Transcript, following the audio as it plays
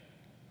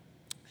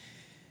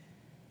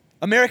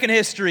American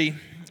history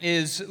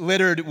is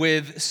littered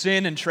with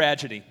sin and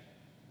tragedy.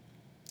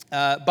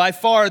 By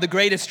far, the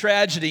greatest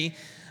tragedy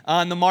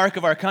on the mark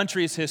of our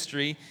country's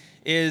history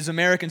is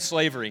American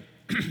slavery.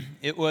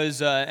 It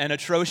was an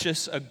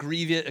atrocious,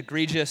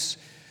 egregious,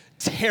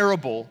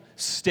 terrible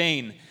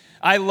stain.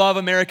 I love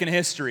American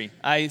history.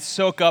 I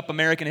soak up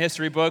American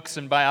history books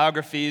and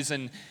biographies,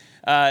 and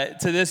to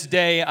this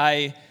day,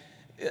 I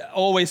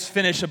always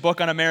finish a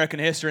book on American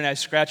history and I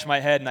scratch my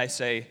head and I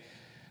say,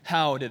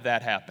 how did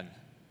that happen?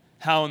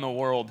 How in the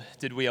world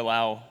did we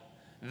allow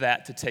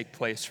that to take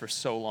place for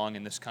so long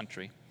in this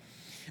country?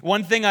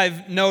 One thing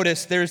I've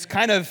noticed, there's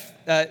kind of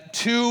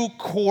two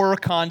core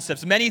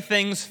concepts. Many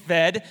things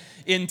fed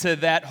into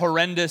that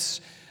horrendous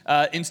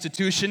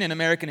institution in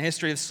American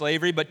history of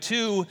slavery, but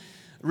two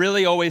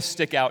really always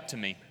stick out to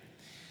me.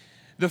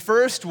 The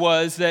first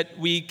was that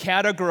we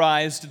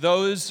categorized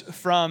those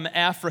from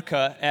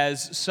Africa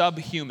as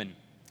subhuman.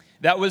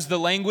 That was the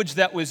language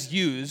that was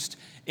used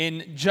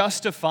in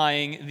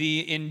justifying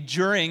the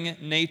enduring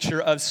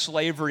nature of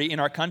slavery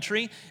in our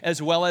country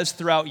as well as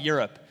throughout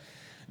Europe.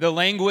 The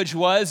language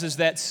is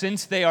that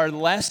since they are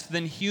less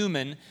than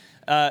human,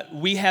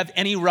 we have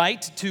any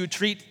right to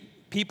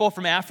treat people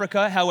from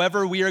Africa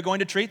however we are going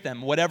to treat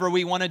them, whatever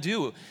we want to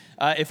do.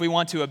 If we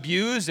want to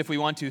abuse, if we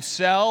want to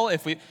sell,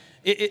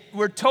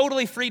 we're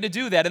totally free to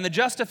do that. And the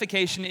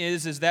justification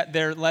is that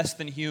they're less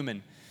than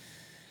human.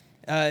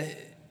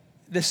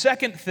 The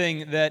second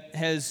thing that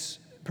has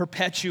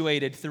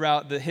perpetuated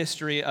throughout the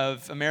history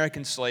of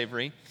American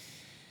slavery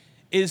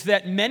is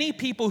that many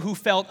people who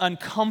felt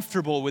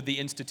uncomfortable with the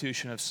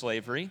institution of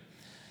slavery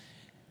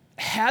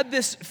had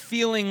this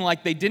feeling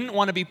like they didn't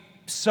want to be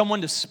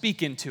someone to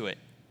speak into it.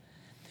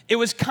 It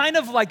was kind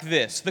of like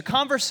this. The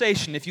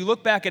conversation, if you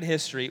look back at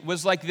history,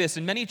 was like this.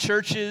 In many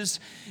churches,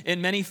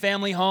 in many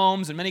family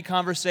homes, in many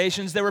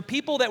conversations, there were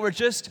people that were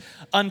just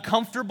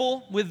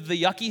uncomfortable with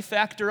the yucky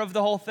factor of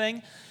the whole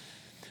thing.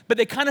 But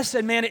they kind of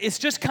said, man, it's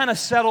just kind of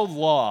settled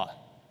law.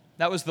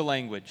 That was the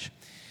language.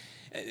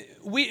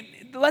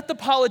 We let the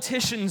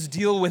politicians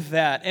deal with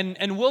that,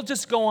 and we'll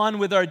just go on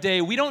with our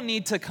day. We don't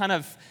need to kind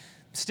of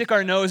stick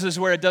our noses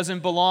where it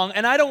doesn't belong,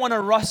 and I don't want to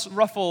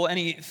ruffle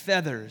any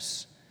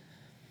feathers.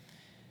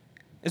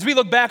 As we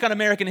look back on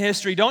American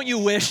history, don't you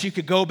wish you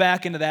could go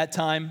back into that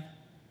time?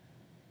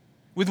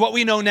 With what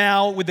we know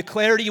now, with the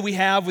clarity we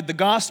have, with the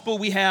gospel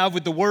we have,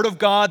 with the word of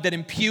God that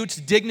imputes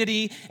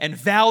dignity and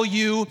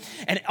value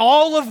and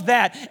all of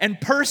that and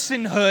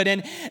personhood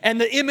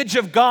and the image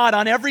of God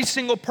on every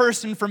single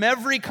person from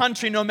every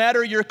country, no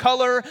matter your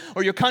color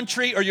or your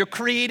country or your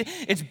creed,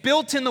 it's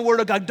built in the word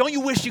of God. Don't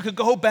you wish you could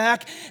go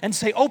back and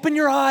say, open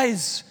your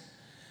eyes,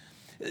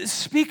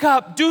 speak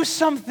up, do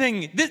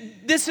something.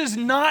 This is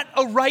not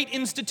a right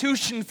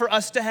institution for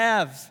us to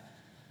have.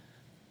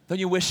 Don't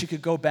you wish you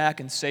could go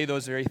back and say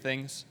those very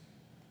things?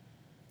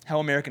 How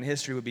American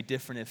history would be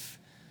different if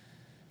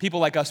people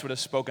like us would have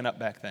spoken up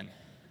back then.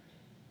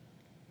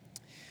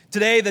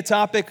 Today, the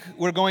topic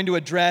we're going to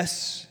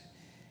address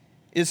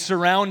is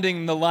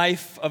surrounding the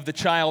life of the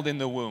child in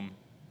the womb.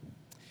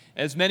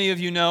 As many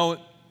of you know,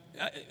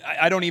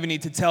 I don't even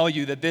need to tell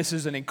you that this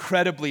is an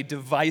incredibly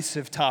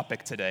divisive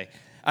topic today.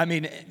 I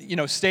mean,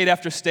 state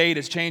after state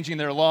is changing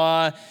their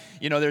law.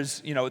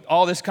 There's,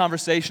 all this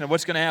conversation of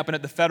what's going to happen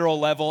at the federal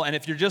level. And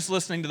if you're just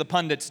listening to the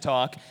pundits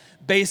talk,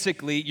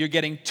 basically you're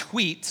getting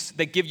tweets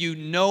that give you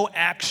no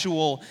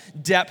actual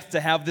depth to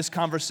have this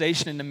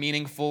conversation in a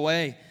meaningful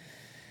way.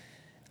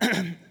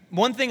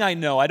 One thing I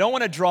know, I don't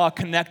want to draw a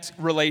connect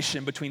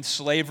relation between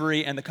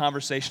slavery and the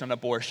conversation on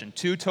abortion.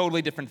 Two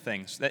totally different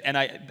things. And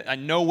I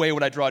no way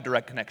would I draw a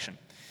direct connection.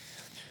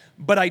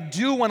 But I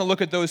do want to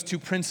look at those two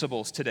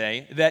principles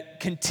today that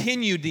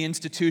continued the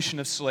institution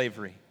of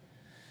slavery.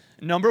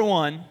 Number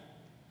one,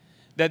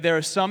 that there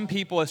are some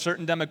people, a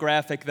certain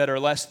demographic, that are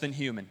less than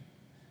human.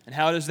 And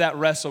how does that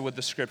wrestle with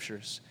the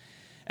scriptures?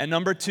 And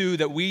number two,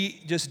 that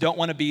we just don't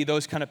want to be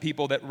those kind of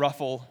people that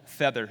ruffle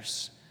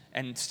feathers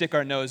and stick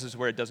our noses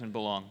where it doesn't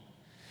belong.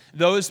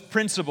 Those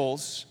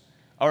principles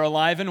are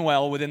alive and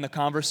well within the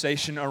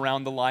conversation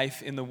around the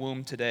life in the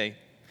womb today.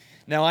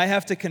 Now, I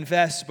have to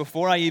confess,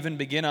 before I even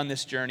begin on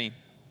this journey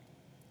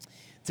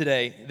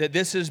today, that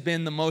this has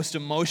been the most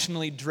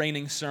emotionally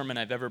draining sermon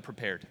I've ever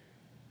prepared.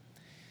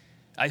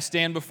 I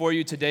stand before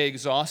you today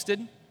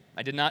exhausted.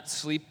 I did not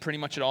sleep pretty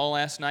much at all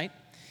last night.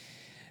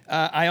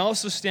 I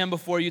also stand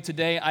before you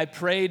today. I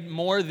prayed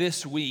more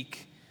this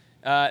week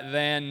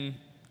than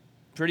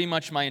pretty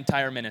much my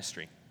entire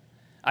ministry.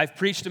 I've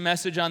preached a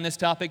message on this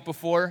topic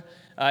before.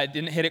 I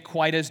didn't hit it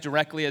quite as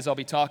directly as I'll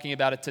be talking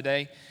about it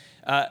today.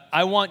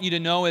 I want you to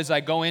know as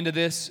I go into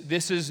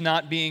this is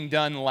not being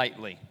done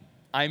lightly.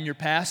 I'm your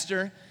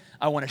pastor.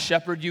 I want to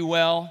shepherd you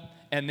well,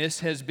 and this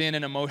has been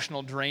an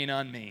emotional drain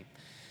on me,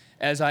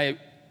 as I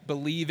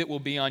believe it will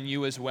be on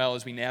you as well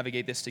as we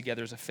navigate this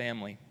together as a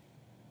family.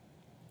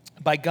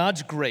 By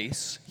God's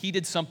grace, He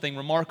did something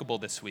remarkable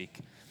this week.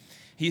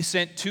 He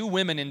sent two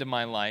women into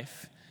my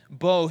life,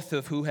 both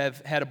of who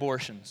have had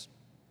abortions.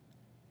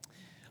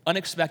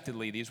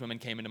 Unexpectedly, these women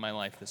came into my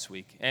life this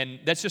week, and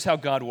that's just how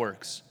God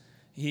works.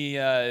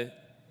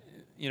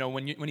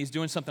 when he's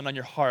doing something on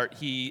your heart,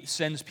 he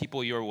sends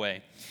people your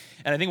way.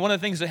 And I think one of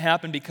the things that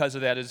happened because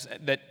of that is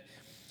that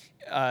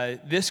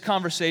this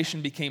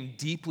conversation became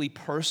deeply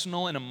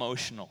personal and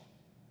emotional.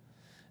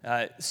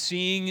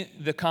 Seeing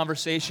the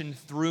conversation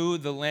through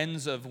the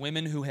lens of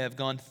women who have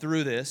gone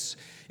through this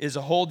is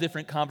a whole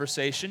different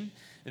conversation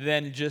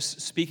than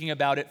just speaking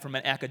about it from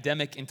an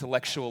academic,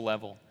 intellectual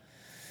level.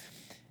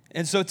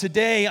 And so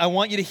today, I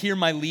want you to hear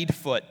my lead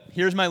foot.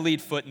 Here's my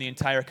lead foot in the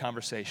entire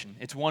conversation.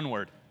 It's one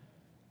word: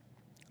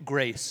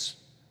 grace.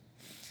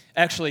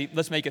 Actually,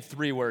 let's make it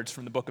 3 words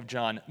from the book of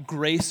John: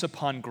 grace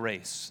upon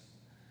grace.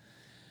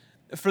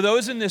 For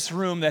those in this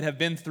room that have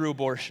been through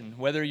abortion,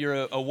 whether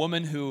you're a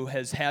woman who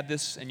has had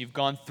this and you've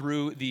gone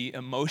through the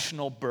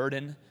emotional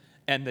burden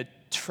and the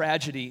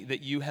tragedy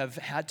that you have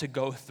had to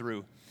go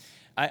through,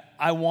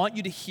 I want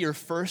you to hear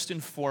first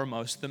and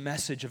foremost the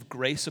message of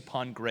grace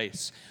upon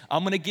grace.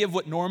 I'm going to give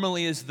what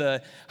normally is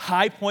the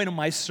high point of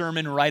my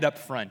sermon right up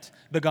front,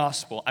 the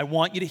gospel. I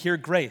want you to hear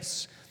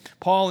grace.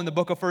 Paul in the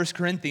book of 1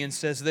 Corinthians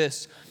says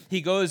this. He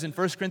goes in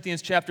 1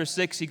 Corinthians chapter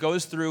 6, he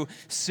goes through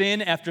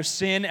sin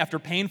after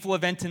painful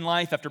event in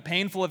life, after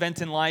painful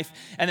event in life.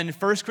 And then in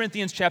 1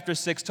 Corinthians chapter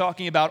 6,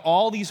 talking about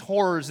all these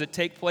horrors that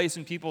take place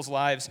in people's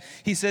lives,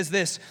 he says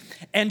this: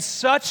 and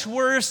such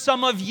were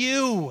some of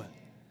you.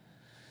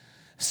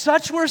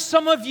 Such were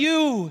some of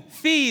you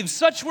thieves,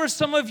 such were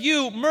some of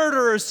you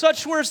murderers,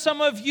 such were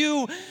some of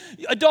you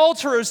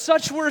adulterers,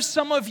 such were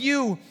some of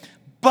you.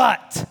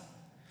 But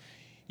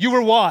you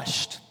were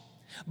washed,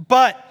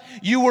 but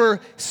you were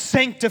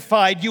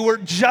sanctified, you were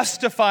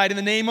justified in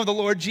the name of the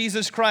Lord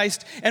Jesus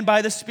Christ and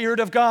by the Spirit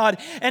of God.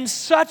 And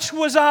such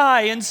was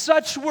I, and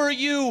such were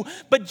you.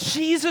 But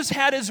Jesus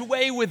had his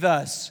way with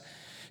us.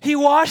 He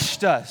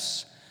washed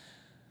us.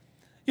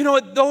 You know,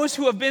 those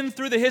who have been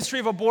through the history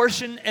of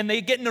abortion and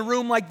they get in a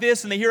room like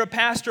this and they hear a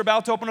pastor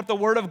about to open up the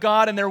Word of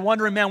God and they're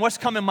wondering, man, what's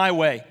coming my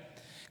way?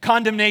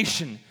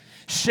 Condemnation,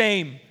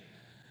 shame.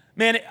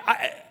 Man,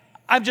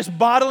 I'm just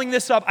bottling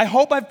this up. I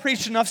hope I've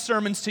preached enough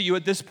sermons to you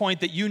at this point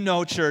that you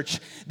know, church,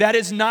 that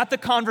is not the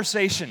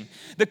conversation.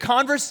 The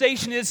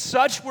conversation is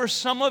such were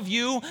some of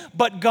you,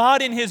 but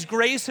God in His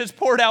grace has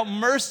poured out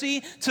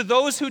mercy to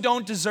those who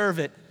don't deserve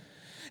it.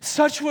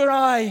 Such were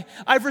I.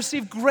 I've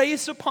received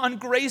grace upon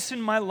grace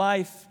in my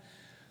life.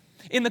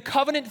 In the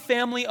covenant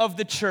family of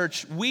the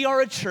church, we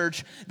are a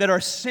church that are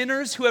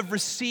sinners who have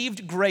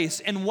received grace.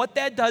 And what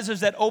that does is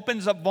that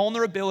opens up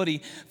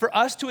vulnerability for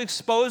us to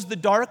expose the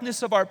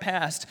darkness of our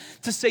past,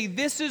 to say,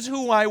 this is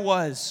who I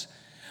was.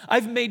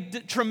 I've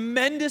made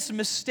tremendous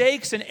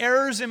mistakes and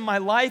errors in my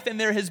life, and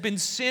there has been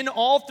sin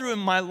all through in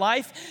my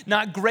life,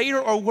 not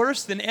greater or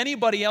worse than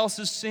anybody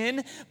else's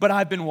sin, but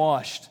I've been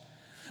washed.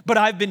 But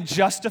I've been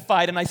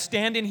justified, and I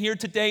stand in here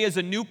today as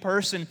a new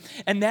person,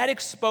 and that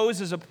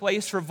exposes a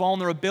place for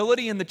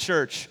vulnerability in the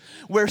church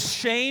where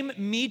shame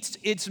meets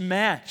its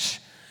match.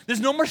 There's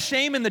no more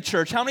shame in the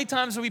church. How many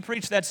times have we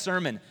preached that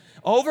sermon?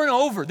 Over and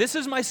over. This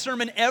is my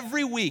sermon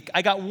every week.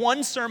 I got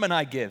one sermon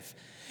I give.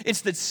 It's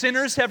that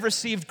sinners have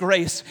received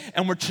grace,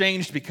 and we're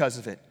changed because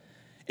of it.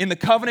 In the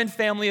covenant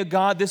family of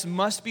God, this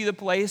must be the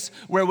place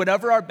where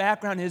whatever our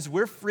background is,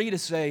 we're free to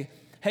say,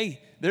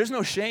 hey, there's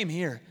no shame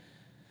here.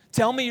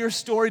 Tell me your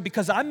story,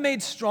 because I'm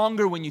made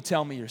stronger when you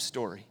tell me your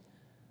story.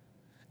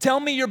 Tell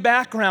me your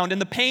background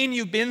and the pain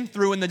you've been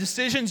through and the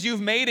decisions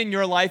you've made in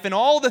your life and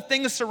all the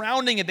things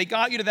surrounding it that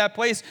got you to that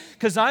place,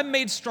 because I'm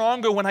made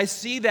stronger when I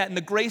see that in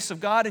the grace of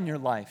God in your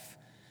life.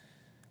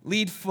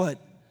 Lead foot,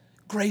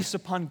 grace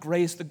upon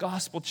grace. The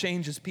gospel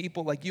changes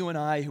people like you and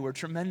I who are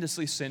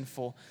tremendously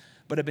sinful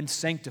but have been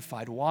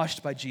sanctified,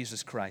 washed by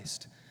Jesus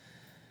Christ.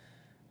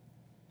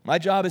 My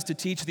job is to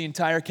teach the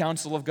entire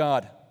counsel of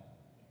God.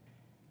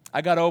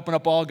 I got to open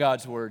up all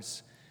God's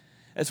words.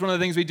 That's one of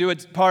the things we do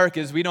at Park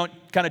is we don't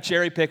kind of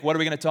cherry pick what are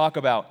we going to talk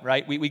about,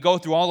 right? We go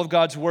through all of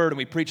God's word and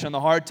we preach on the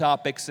hard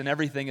topics and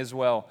everything as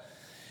well.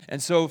 And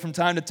so from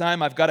time to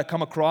time, I've got to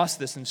come across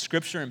this in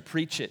Scripture and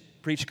preach it,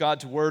 preach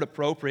God's word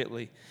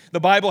appropriately. The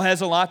Bible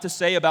has a lot to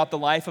say about the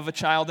life of a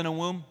child in a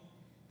womb.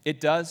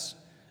 It does.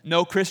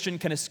 No Christian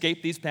can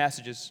escape these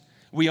passages.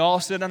 We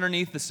all sit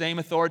underneath the same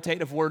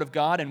authoritative word of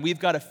God, and we've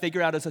got to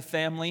figure out as a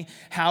family,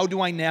 how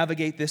do I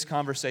navigate this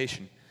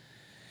conversation?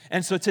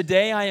 And so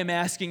today I am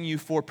asking you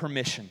for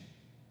permission.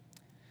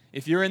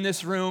 If you're in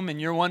this room and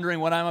you're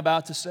wondering what I'm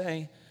about to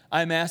say,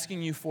 I'm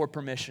asking you for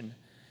permission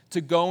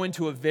to go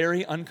into a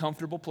very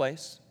uncomfortable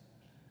place,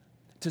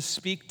 to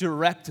speak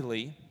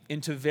directly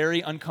into very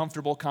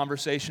uncomfortable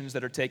conversations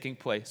that are taking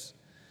place.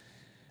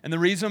 And the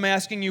reason I'm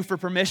asking you for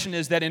permission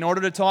is that in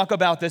order to talk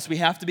about this, we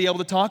have to be able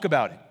to talk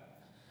about it.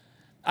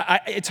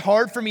 It's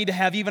hard for me to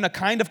have even a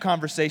kind of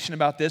conversation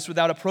about this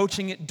without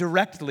approaching it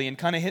directly and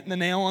kind of hitting the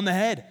nail on the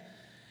head.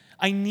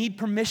 I need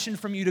permission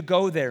from you to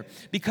go there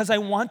because I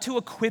want to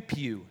equip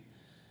you.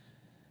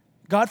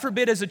 God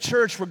forbid, as a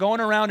church, we're going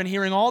around and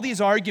hearing all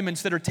these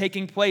arguments that are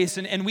taking place,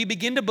 and we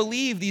begin to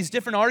believe these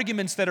different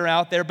arguments that are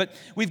out there, but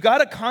we've got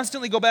to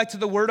constantly go back to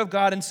the Word of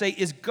God and say,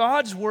 is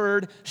God's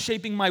Word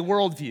shaping my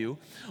worldview,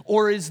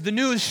 or is the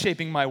news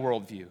shaping my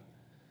worldview?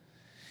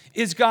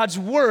 Is God's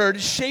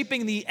word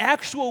shaping the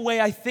actual way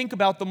I think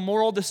about the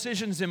moral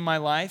decisions in my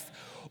life?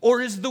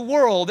 Or is the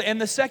world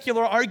and the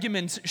secular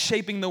arguments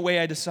shaping the way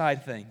I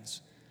decide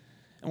things?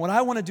 And what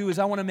I want to do is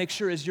I want to make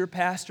sure as your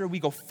pastor, we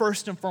go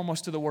first and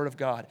foremost to the Word of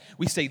God.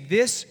 We say,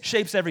 this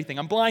shapes everything.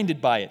 I'm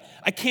blinded by it.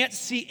 I can't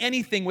see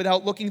anything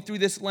without looking through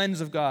this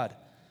lens of God.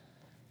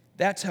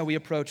 That's how we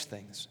approach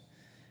things.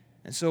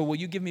 And so will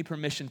you give me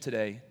permission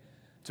today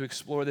to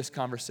explore this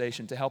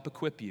conversation, to help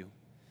equip you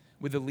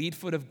with the lead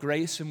foot of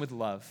grace and with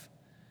love,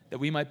 that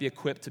we might be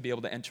equipped to be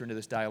able to enter into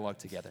this dialogue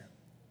together.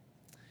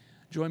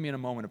 Join me in a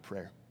moment of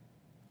prayer.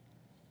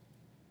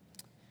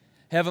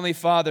 Heavenly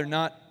Father,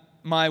 not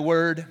my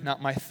word,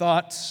 not my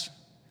thoughts,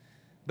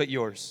 but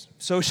yours.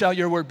 So shall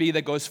your word be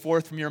that goes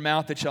forth from your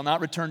mouth. It shall not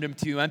return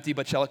to you empty,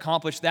 but shall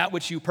accomplish that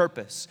which you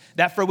purpose,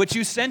 that for which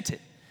you sent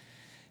it.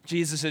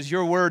 Jesus, as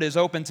your word is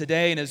open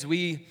today, and as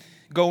we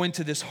go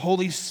into this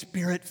Holy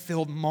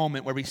Spirit-filled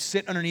moment where we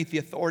sit underneath the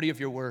authority of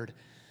your word,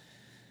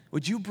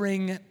 would you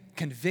bring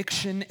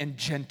conviction and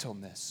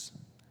gentleness?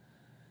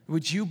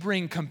 Would you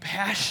bring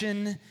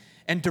compassion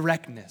and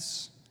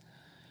directness?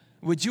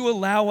 Would you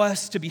allow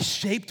us to be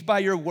shaped by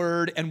your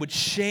word, and would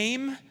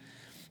shame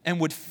and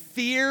would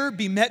fear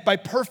be met by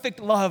perfect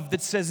love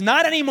that says,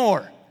 not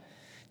anymore.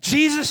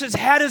 Jesus has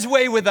had his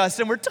way with us,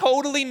 and we're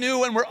totally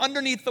new, and we're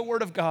underneath the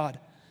word of God.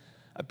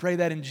 I pray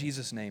that in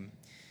Jesus' name.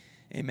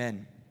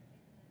 Amen.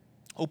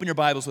 Open your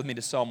Bibles with me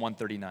to Psalm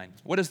 139.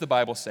 What does the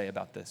Bible say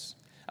about this?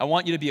 I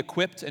want you to be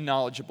equipped and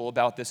knowledgeable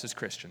about this as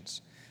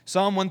Christians.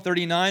 Psalm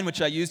 139, which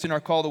I used in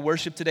our call to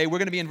worship today, we're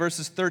going to be in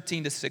verses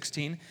 13 to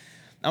 16.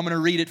 I'm going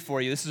to read it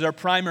for you. This is our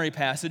primary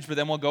passage, but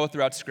then we'll go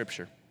throughout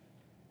Scripture.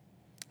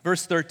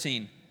 Verse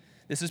 13.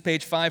 This is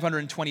page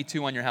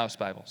 522 on your house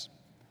Bibles.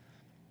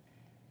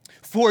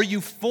 For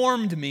you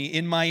formed me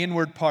in my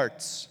inward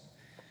parts.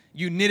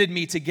 You knitted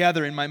me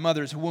together in my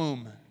mother's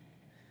womb.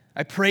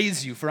 I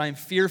praise you, for I am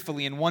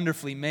fearfully and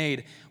wonderfully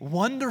made.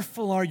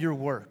 Wonderful are your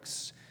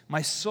works.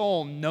 My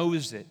soul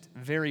knows it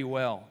very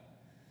well.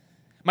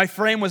 My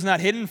frame was not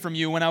hidden from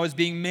you when I was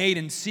being made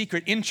in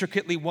secret,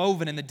 intricately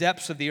woven in the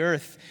depths of the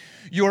earth.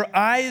 Your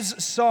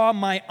eyes saw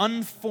my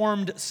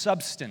unformed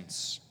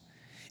substance.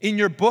 In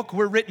your book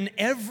were written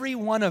every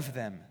one of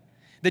them,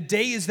 the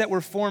days that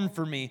were formed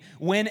for me,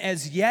 when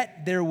as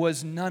yet there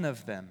was none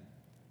of them.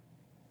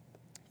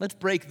 Let's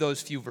break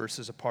those few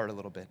verses apart a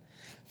little bit.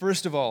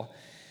 First of all,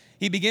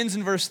 he begins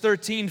in verse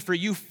 13, for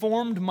you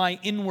formed my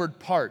inward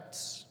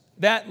parts.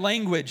 That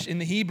language in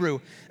the Hebrew,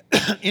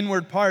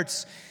 inward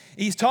parts,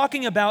 he's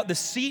talking about the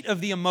seat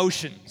of the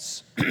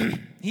emotions.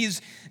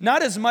 He's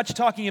not as much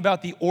talking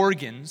about the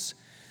organs,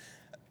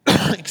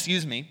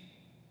 excuse me,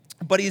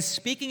 but he's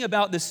speaking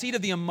about the seat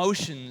of the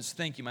emotions.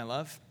 Thank you, my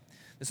love.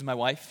 This is my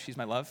wife. She's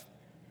my love.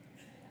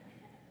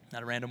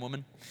 Not a random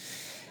woman.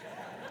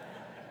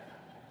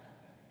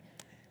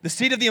 The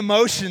seat of the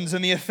emotions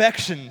and the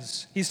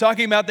affections. He's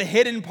talking about the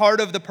hidden part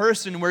of the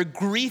person where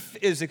grief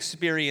is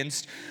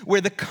experienced,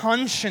 where the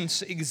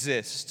conscience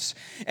exists,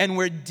 and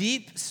where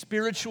deep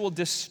spiritual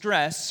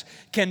distress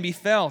can be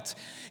felt.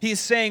 He's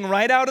saying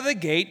right out of the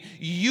gate,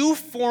 you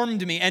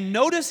formed me. And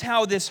notice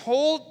how this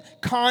whole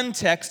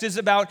context is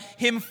about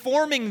him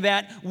forming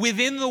that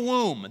within the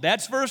womb.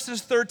 That's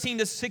verses 13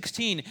 to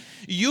 16.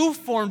 You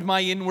formed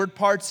my inward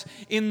parts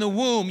in the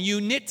womb. You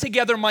knit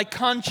together my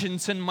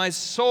conscience and my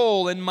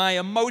soul and my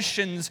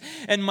emotions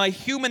and my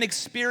human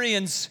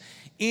experience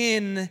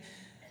in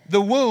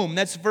the womb.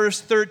 That's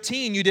verse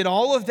 13. You did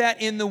all of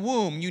that in the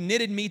womb. You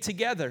knitted me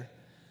together.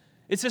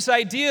 It's this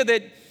idea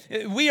that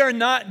we are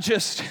not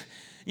just,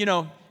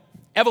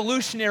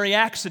 evolutionary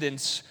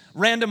accidents,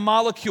 random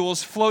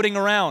molecules floating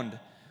around.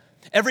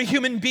 Every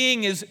human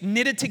being is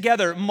knitted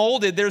together,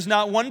 molded. There's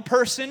not one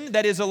person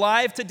that is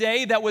alive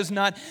today that was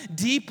not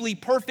deeply,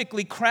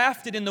 perfectly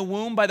crafted in the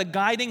womb by the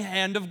guiding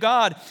hand of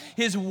God.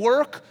 His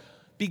work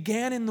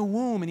began in the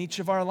womb in each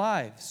of our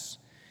lives.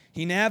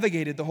 He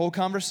navigated the whole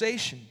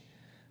conversation.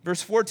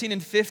 Verse 14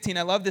 and 15,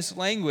 I love this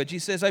language. He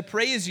says, I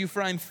praise you,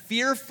 for I'm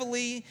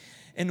fearfully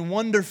and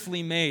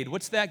wonderfully made.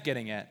 What's that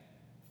getting at?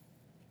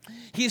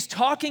 He's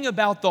talking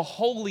about the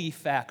holy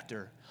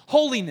factor,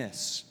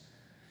 holiness.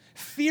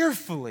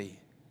 Fearfully.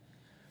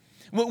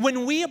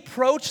 When we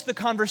approach the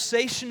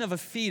conversation of a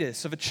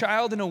fetus, of a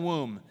child in a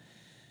womb,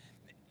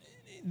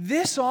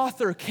 this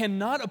author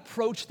cannot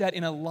approach that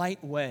in a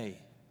light way.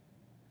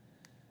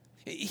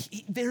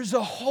 There's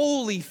a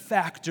holy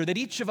factor that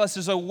each of us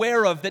is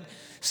aware of, that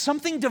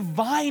something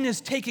divine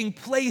is taking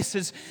place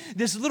as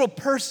this little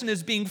person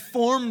is being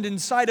formed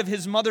inside of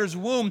his mother's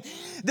womb.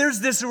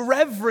 There's this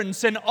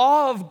reverence and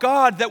awe of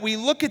God that we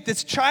look at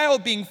this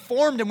child being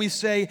formed and we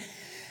say,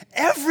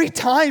 every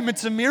time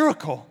it's a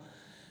miracle.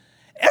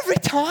 Every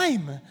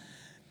time.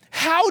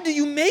 How do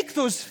you make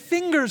those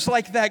fingers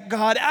like that,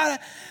 God?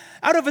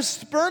 Out of a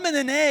sperm and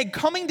an egg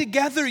coming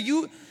together,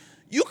 you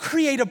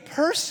create a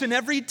person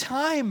every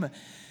time.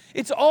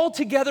 It's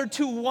altogether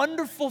too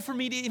wonderful for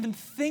me to even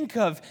think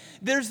of.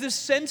 There's this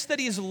sense that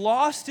he's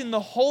lost in the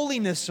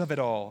holiness of it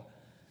all.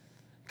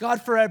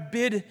 God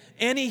forbid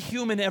any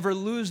human ever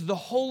lose the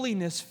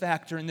holiness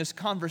factor in this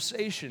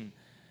conversation.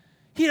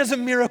 He does a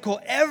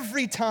miracle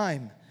every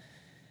time.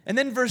 And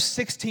then verse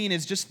 16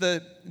 is just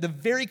the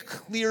very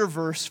clear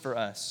verse for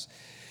us.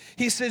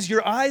 He says,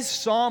 your eyes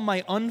saw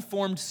my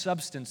unformed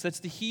substance. That's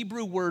the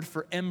Hebrew word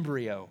for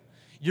embryo.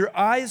 Your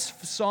eyes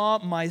saw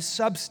my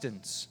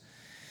substance.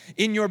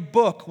 In your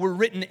book were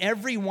written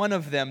every one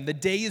of them, the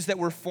days that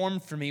were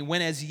formed for me,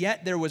 when as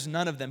yet there was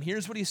none of them.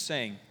 Here's what he's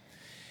saying.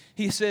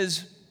 He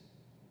says,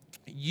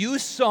 you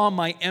saw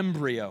my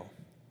embryo.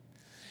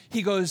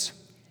 He goes,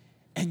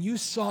 and you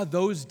saw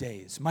those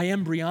days, my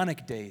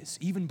embryonic days,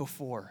 even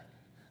before.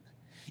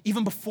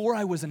 Even before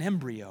I was an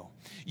embryo,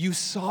 you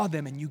saw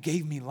them and you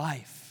gave me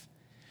life.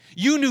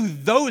 You knew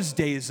those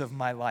days of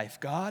my life,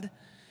 God.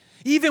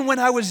 Even when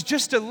I was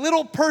just a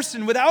little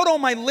person without all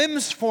my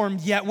limbs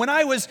formed yet, when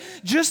I was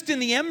just in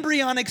the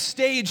embryonic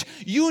stage,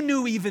 you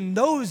knew even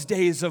those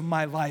days of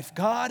my life,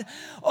 God.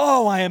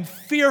 Oh, I am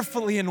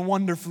fearfully and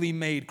wonderfully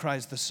made,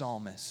 cries the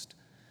psalmist.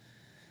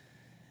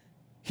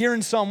 Here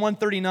in Psalm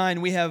 139,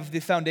 we have the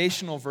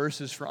foundational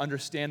verses for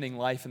understanding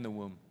life in the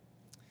womb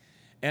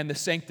and the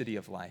sanctity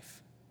of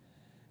life.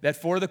 That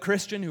for the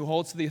Christian who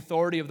holds to the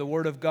authority of the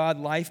Word of God,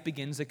 life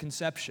begins at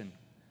conception.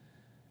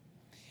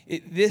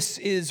 This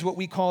is what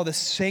we call the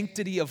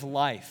sanctity of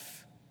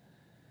life.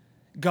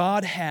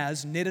 God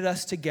has knitted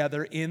us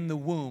together in the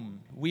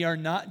womb. We are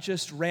not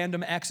just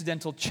random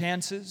accidental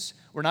chances.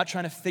 We're not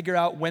trying to figure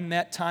out when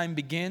that time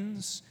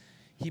begins.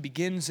 He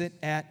begins it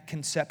at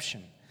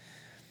conception.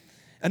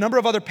 A number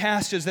of other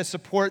passages that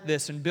support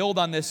this and build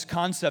on this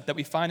concept that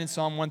we find in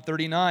Psalm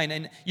 139.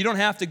 And you don't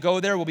have to go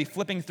there. We'll be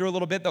flipping through a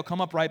little bit. They'll come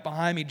up right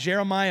behind me.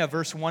 Jeremiah,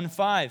 verse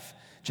 1:5.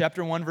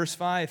 Chapter 1, verse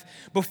 5.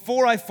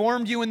 Before I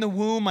formed you in the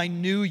womb, I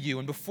knew you.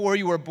 And before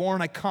you were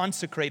born, I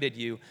consecrated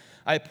you.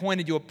 I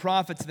appointed you a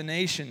prophet to the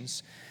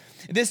nations.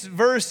 This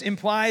verse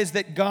implies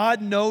that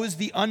God knows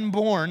the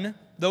unborn,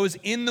 those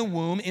in the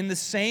womb, in the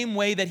same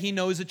way that he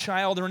knows a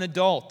child or an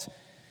adult.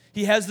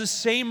 He has the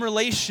same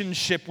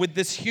relationship with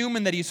this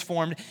human that he's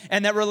formed,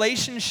 and that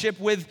relationship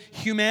with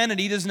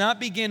humanity does not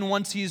begin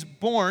once he's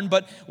born,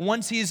 but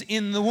once he's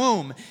in the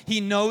womb.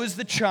 He knows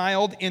the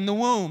child in the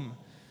womb.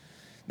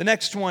 The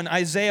next one,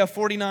 Isaiah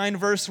 49,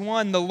 verse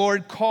 1, the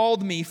Lord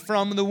called me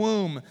from the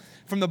womb.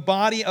 From the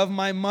body of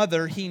my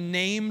mother, he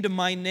named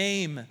my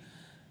name.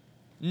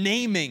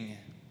 Naming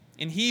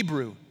in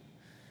Hebrew.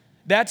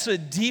 That's a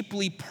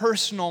deeply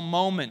personal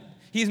moment.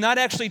 He's not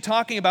actually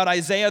talking about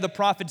Isaiah the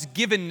prophet's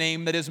given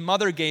name that his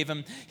mother gave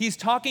him. He's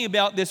talking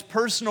about this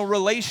personal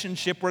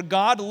relationship where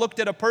God looked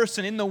at a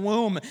person in the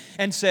womb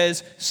and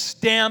says,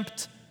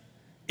 stamped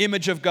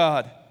image of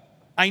God.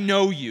 I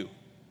know you.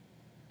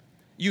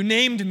 You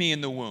named me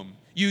in the womb.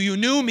 You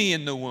knew me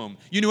in the womb.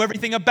 You knew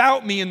everything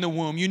about me in the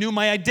womb. You knew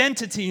my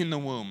identity in the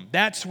womb.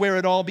 That's where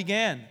it all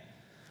began.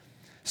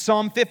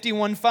 Psalm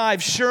 51:5,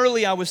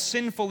 surely I was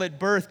sinful at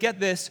birth. Get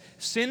this,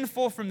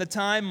 sinful from the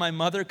time my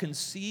mother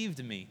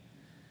conceived me.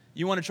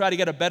 You want to try to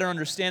get a better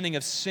understanding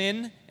of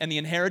sin and the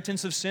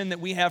inheritance of sin that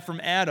we have from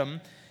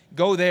Adam,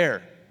 go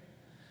there.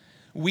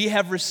 We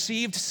have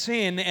received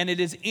sin, and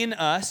it is in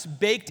us,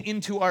 baked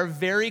into our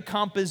very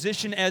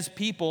composition as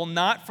people,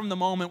 not from the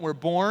moment we're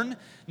born,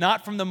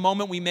 not from the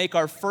moment we make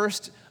our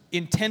first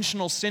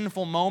intentional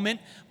sinful moment,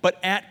 but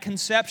at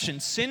conception.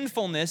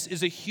 Sinfulness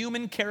is a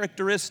human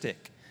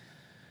characteristic.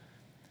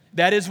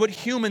 That is what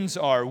humans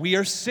are. We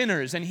are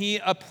sinners, and he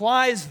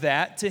applies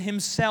that to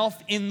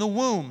himself in the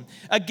womb.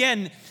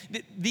 Again,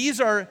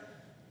 these are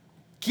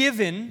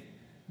given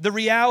the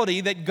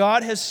reality that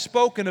God has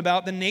spoken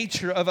about the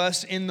nature of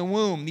us in the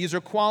womb. These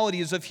are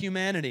qualities of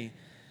humanity.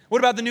 What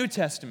about the New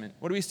Testament?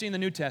 What do we see in the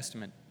New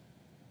Testament?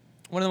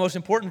 One of the most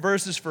important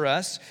verses for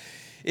us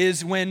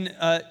is when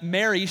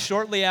Mary,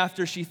 shortly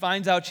after she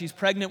finds out she's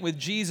pregnant with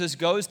Jesus,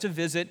 goes to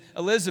visit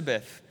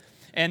Elizabeth.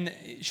 And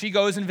she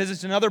goes and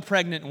visits another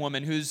pregnant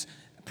woman who's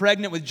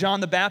pregnant with John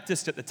the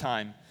Baptist at the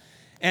time.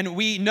 And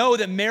we know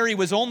that Mary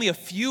was only a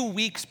few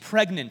weeks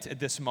pregnant at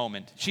this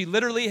moment. She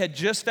literally had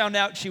just found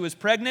out she was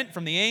pregnant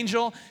from the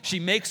angel. She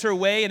makes her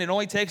way, and it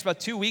only takes about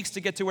 2 weeks to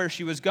get to where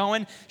she was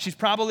going. She's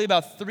probably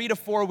about 3 to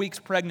 4 weeks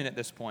pregnant at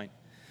this point.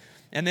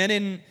 And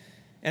then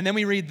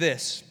we read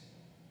this.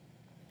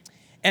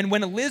 And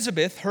when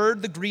Elizabeth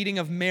heard the greeting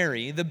of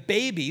Mary, the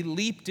baby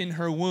leaped in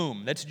her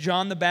womb. That's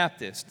John the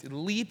Baptist. It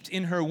leaped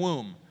in her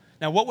womb.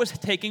 Now, what was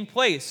taking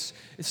place?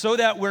 So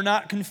that we're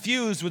not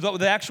confused with what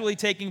was actually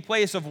taking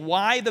place of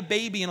why the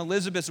baby in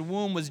Elizabeth's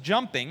womb was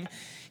jumping,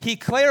 he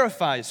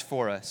clarifies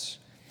for us.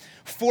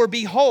 For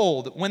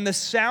behold, when the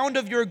sound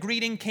of your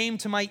greeting came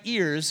to my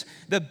ears,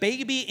 the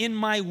baby in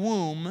my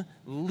womb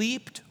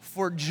leaped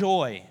for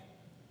joy.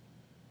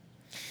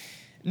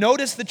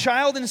 Notice the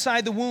child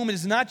inside the womb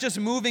is not just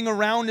moving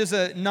around as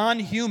a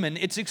non-human,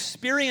 it's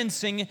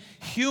experiencing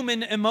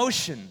human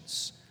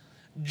emotions.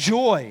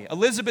 Joy.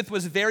 Elizabeth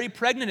was very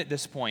pregnant at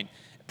this point,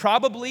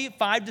 probably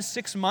 5 to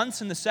 6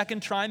 months in the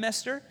second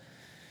trimester.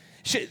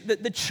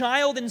 The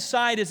child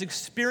inside is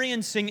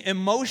experiencing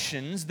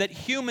emotions that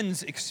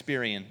humans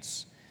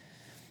experience.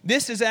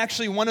 This is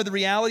actually one of the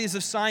realities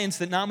of science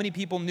that not many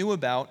people knew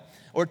about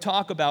or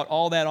talk about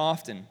all that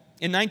often.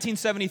 In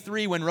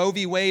 1973, when Roe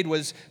v. Wade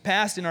was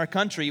passed in our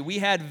country, we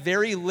had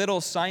very little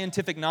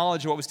scientific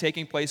knowledge of what was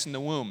taking place in the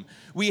womb.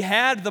 We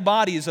had the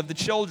bodies of the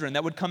children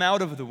that would come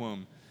out of the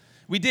womb.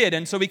 We did,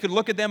 and so we could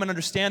look at them and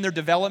understand their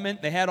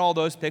development. They had all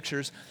those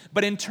pictures.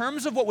 But in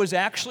terms of what was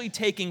actually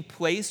taking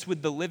place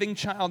with the living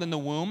child in the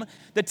womb,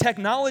 the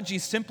technology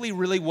simply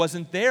really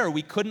wasn't there.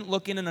 We couldn't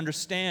look in and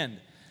understand.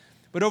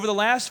 But over the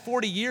last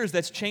 40 years,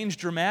 that's changed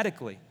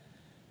dramatically.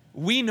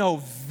 We know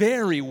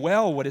very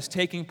well what is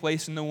taking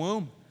place in the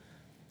womb.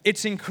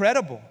 It's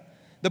incredible.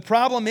 The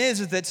problem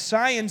is that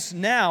science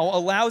now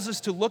allows us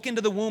to look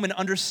into the womb and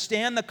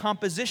understand the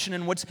composition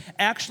and what's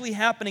actually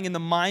happening in the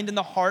mind and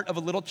the heart of a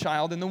little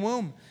child in the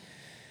womb.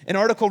 An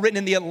article written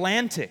in The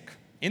Atlantic,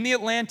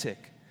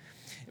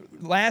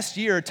 last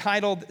year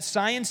titled,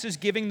 "Science is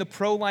Giving the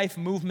Pro-Life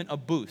Movement a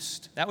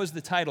Boost." That was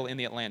the title in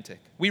The Atlantic.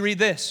 We read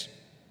this: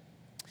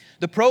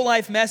 "The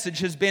pro-life message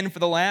has been for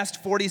the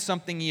last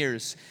 40-something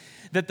years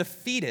that the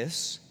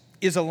fetus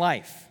is a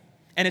life.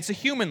 And it's a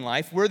human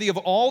life worthy of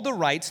all the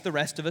rights the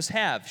rest of us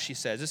have," she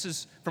says. This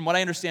is, from what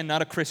I understand,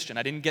 not a Christian.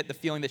 I didn't get the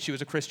feeling that she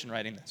was a Christian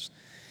writing this.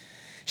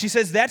 She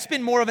says, "That's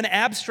been more of an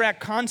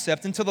abstract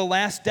concept until the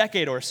last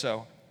decade or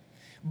so.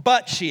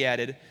 But," she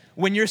added,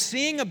 "when you're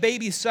seeing a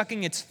baby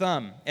sucking its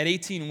thumb at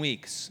 18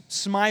 weeks,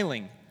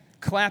 smiling,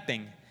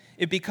 clapping,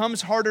 it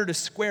becomes harder to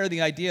square the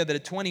idea that a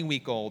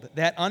 20-week-old,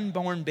 that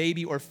unborn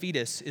baby or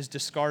fetus, is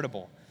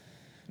discardable.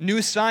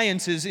 New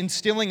science is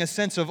instilling a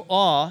sense of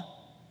awe,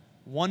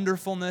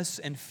 wonderfulness,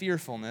 and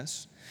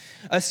fearfulness,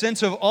 a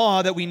sense of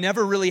awe that we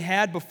never really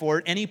had before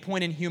at any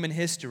point in human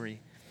history."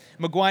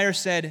 McGuire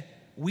said,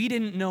 "We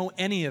didn't know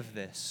any of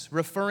this,"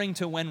 referring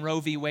to when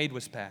Roe v. Wade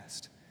was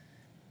passed.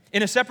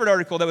 In a separate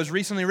article that was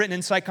recently written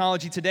in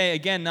Psychology Today,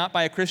 again, not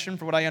by a Christian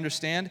from what I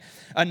understand,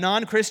 a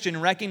non-Christian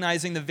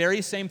recognizing the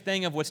very same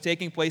thing of what's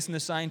taking place in the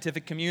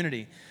scientific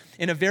community.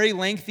 In a very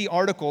lengthy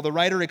article, the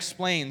writer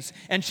explains,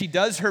 and she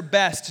does her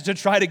best to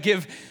try to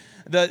give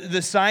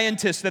the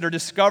scientists that are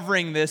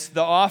discovering this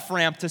the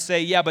off-ramp to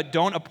say, yeah, but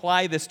don't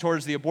apply this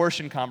towards the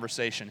abortion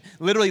conversation.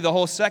 Literally, the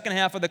whole second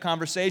half of the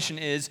conversation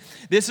is,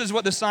 this is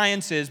what the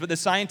science is, but the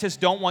scientists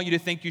don't want you to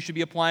think you should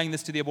be applying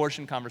this to the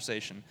abortion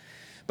conversation.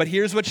 But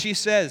here's what she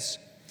says.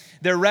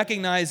 They're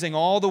recognizing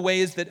all the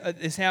ways that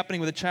is happening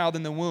with a child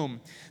in the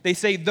womb. They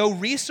say, though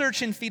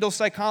research in fetal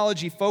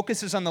psychology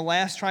focuses on the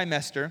last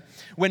trimester,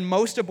 when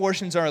most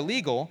abortions are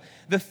illegal,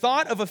 the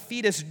thought of a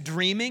fetus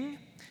dreaming,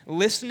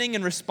 listening,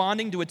 and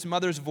responding to its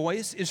mother's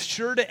voice is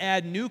sure to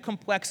add new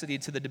complexity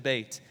to the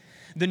debate.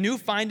 The new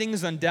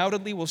findings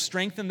undoubtedly will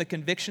strengthen the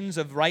convictions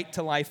of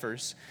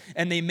right-to-lifers,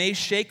 and they may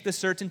shake the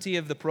certainty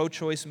of the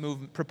pro-choice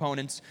movement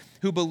proponents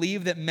who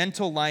believe that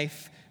mental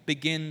life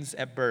begins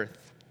at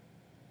birth.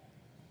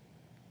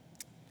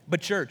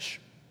 But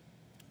church,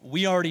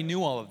 we already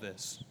knew all of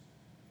this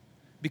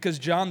because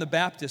John the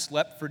Baptist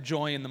leapt for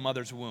joy in the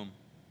mother's womb.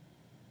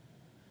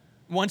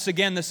 Once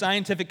again, the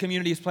scientific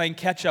community is playing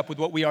catch-up with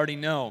what we already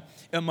know.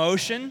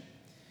 Emotion,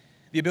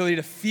 the ability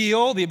to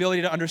feel, the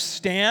ability to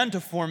understand, to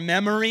form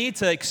memory,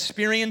 to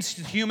experience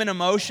human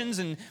emotions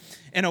and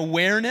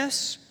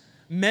awareness,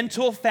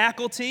 mental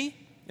faculty.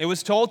 It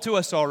was told to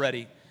us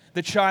already.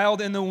 The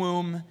child in the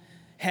womb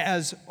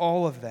has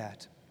all of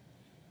that.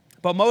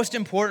 But most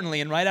importantly,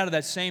 and right out of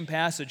that same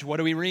passage, what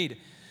do we read?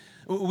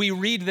 We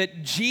read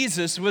that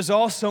Jesus was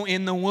also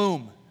in the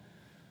womb.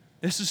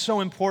 This is so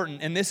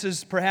important, and this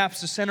is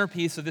perhaps the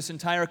centerpiece of this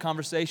entire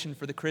conversation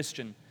for the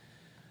Christian.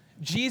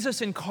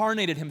 Jesus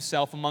incarnated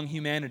himself among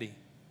humanity,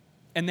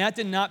 and that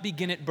did not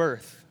begin at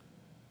birth.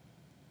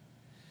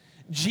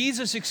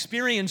 Jesus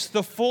experienced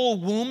the full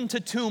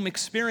womb-to-tomb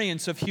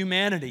experience of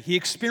humanity. He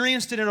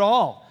experienced it at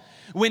all.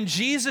 When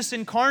Jesus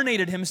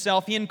incarnated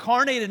himself, he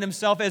incarnated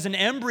himself as an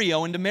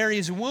embryo into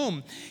Mary's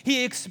womb.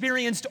 He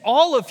experienced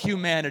all of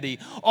humanity,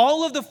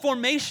 all of the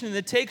formation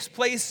that takes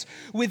place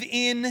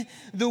within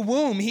the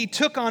womb. He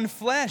took on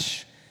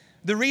flesh.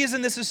 The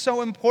reason this is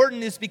so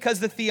important is because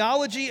the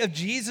theology of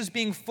Jesus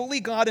being fully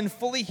God and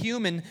fully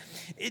human,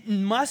 it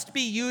must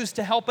be used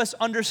to help us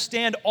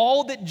understand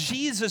all that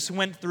Jesus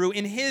went through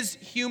in his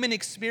human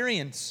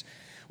experience.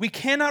 We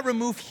cannot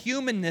remove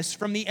humanness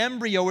from the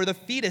embryo or the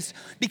fetus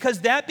because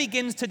that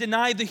begins to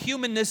deny the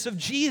humanness of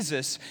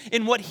Jesus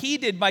in what he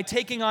did by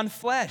taking on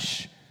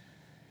flesh.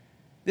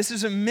 This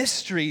is a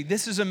mystery.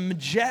 This is a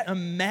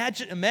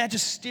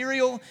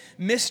magisterial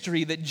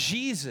mystery that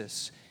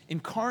Jesus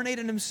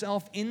incarnated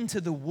himself into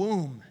the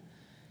womb.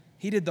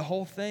 He did the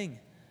whole thing.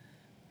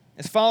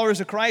 As followers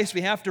of Christ,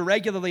 we have to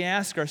regularly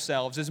ask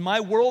ourselves, is my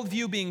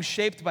worldview being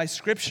shaped by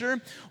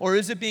Scripture, or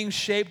is it being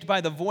shaped by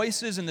the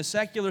voices in the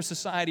secular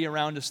society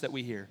around us that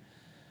we hear?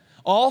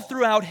 All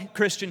throughout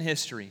Christian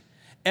history,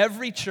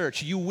 every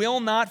church, you will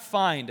not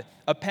find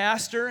a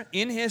pastor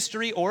in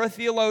history or a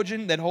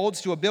theologian that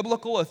holds to a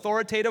biblical,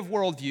 authoritative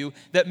worldview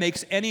that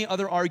makes any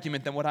other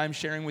argument than what I'm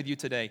sharing with you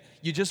today.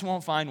 You just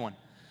won't find one.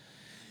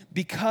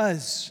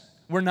 Because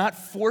we're not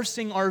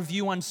forcing our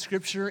view on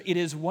Scripture, it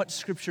is what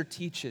Scripture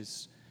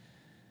teaches.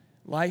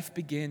 Life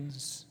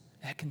begins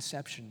at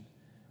conception.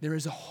 There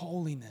is a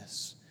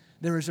holiness.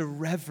 There is a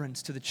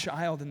reverence to the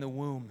child in the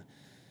womb.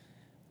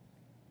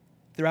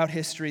 Throughout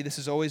history, this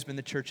has always been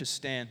the church's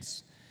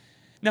stance.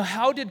 Now,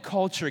 how did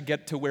culture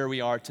get to where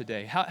we are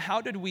today?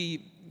 How did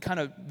we kind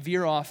of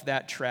veer off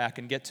that track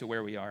and get to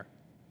where we are?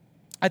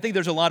 I think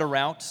there's a lot of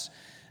routes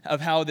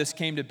of how this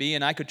came to be,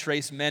 and I could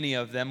trace many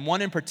of them.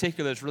 One in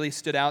particular has really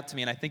stood out to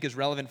me and I think is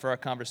relevant for our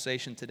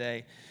conversation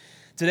today.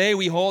 Today,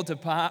 we hold to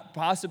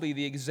possibly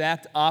the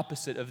exact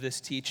opposite of this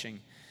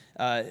teaching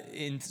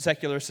in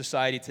secular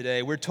society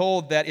today. We're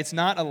told that it's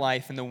not a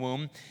life in the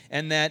womb,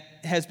 and that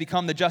has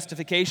become the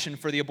justification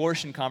for the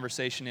abortion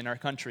conversation in our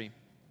country.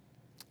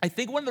 I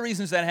think one of the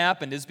reasons that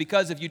happened is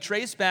because if you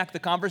trace back the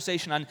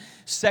conversation on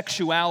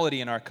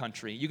sexuality in our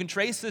country, you can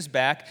trace this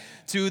back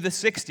to the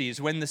 60s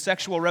when the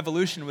sexual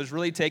revolution was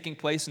really taking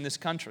place in this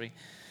country.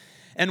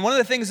 And one of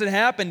the things that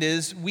happened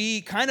is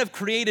we kind of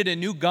created a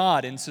new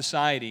god in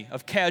society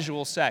of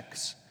casual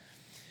sex.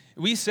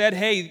 We said,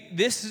 hey,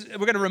 we're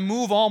going to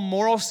remove all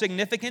moral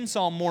significance,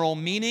 all moral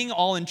meaning,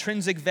 all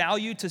intrinsic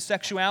value to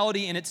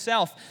sexuality in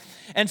itself.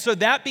 And so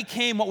that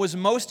became what was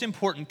most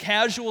important,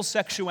 casual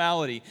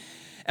sexuality.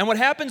 And what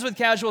happens with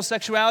casual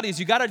sexuality is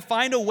you got to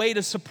find a way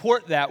to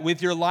support that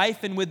with your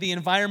life and with the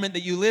environment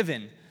that you live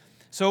in.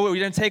 So we're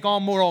going to take all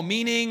moral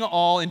meaning,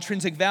 all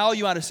intrinsic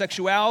value out of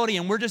sexuality,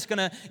 and we're just going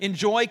to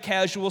enjoy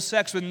casual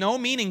sex with no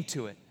meaning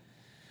to it.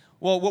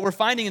 Well, what we're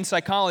finding in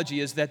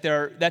psychology is that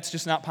that's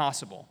just not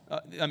possible.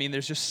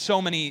 There's just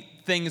so many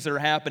things that are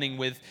happening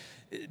with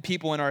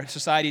people in our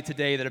society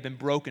today that have been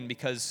broken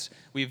because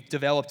we've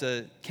developed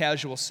a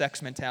casual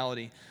sex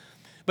mentality.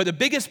 But the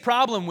biggest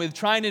problem with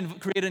trying to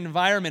create an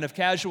environment of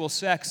casual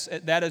sex,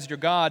 that as your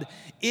God,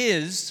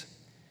 is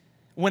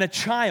when a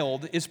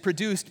child is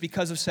produced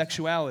because of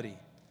sexuality.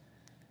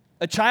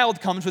 A child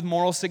comes with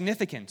moral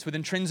significance, with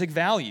intrinsic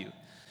value.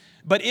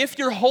 But if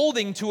you're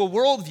holding to a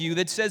worldview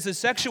that says that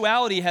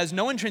sexuality has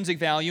no intrinsic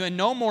value and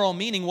no moral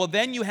meaning, well,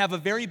 then you have a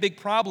very big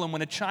problem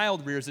when a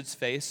child rears its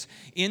face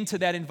into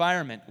that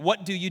environment.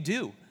 What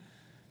do?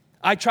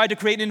 I tried to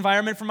create an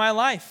environment for my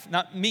life.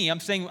 Not me. I'm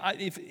saying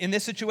if in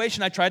this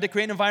situation, I tried to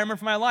create an environment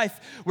for my life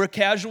where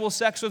casual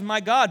sex with my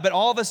God, but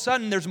all of a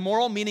sudden there's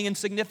moral meaning and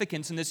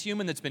significance in this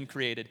human that's been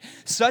created.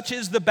 Such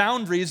is the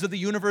boundaries of the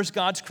universe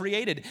God's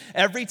created.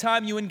 Every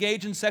time you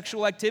engage in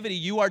sexual activity,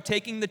 you are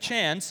taking the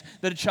chance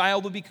that a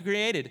child will be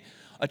created,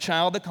 a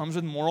child that comes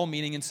with moral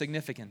meaning and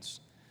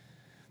significance.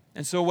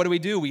 And so what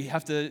do? We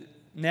have to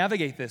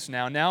navigate this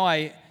now. Now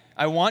I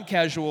want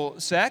casual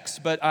sex,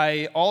 but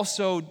I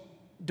also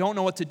don't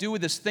know what to do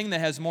with this thing that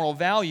has moral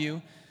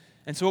value.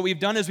 And so what we've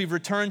done is we've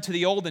returned to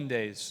the olden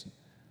days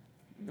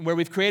where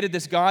we've created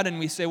this God and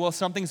we say, well,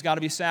 something's got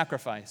to be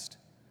sacrificed.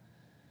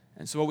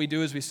 And so what we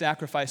do is we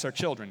sacrifice our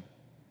children.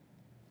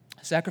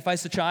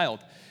 Sacrifice the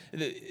child.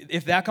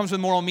 If that comes with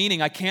moral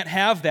meaning, I can't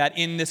have that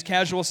in this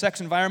casual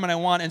sex environment I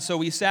want, and so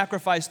we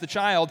sacrifice the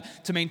child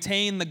to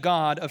maintain the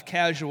God of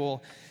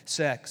casual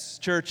sex.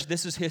 Church,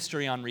 this is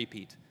history on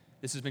repeat.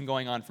 This has been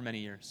going on for many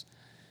years.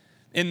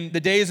 In the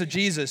days of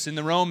Jesus, in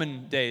the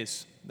Roman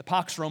days, the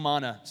Pax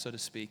Romana, so to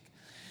speak,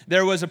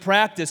 there was a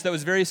practice that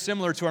was very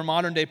similar to our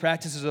modern day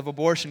practices of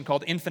abortion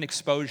called infant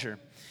exposure.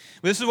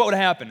 This is what would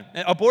happen.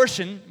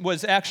 Abortion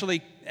would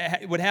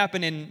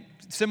happen in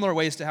similar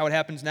ways to how it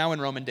happens now in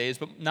Roman days,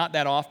 but not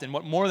that often.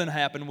 What more than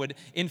happened would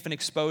infant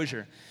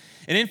exposure.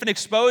 In infant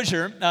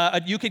exposure,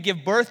 you could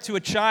give birth to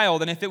a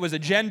child, and if it was a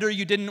gender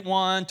you didn't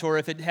want, or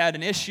if it had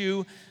an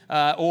issue,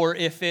 or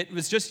if it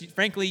was just,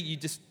 frankly, you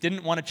just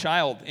didn't want a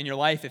child in your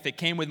life, if it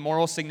came with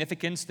moral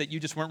significance that you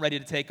just weren't ready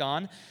to take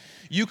on,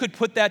 you could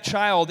put that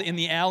child in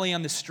the alley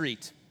on the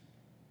street.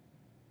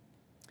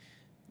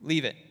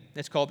 Leave it.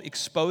 It's called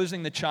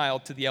exposing the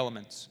child to the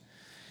elements.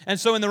 And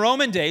so in the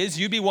Roman days,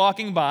 you'd be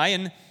walking by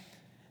and,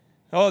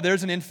 oh,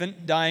 there's an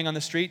infant dying on the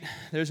street.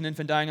 There's an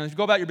infant dying on the street.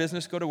 Go about your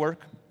business. Go to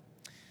work.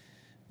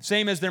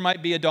 Same as there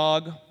might be a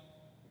dog,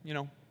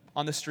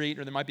 on the street,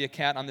 or there might be a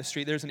cat on the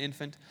street. There's an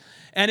infant.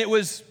 And it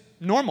was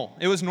normal.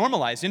 It was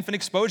normalized. Infant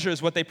exposure is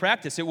what they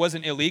practiced. It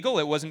wasn't illegal.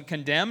 It wasn't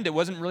condemned. It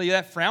wasn't really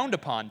that frowned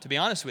upon, to be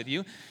honest with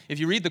you. If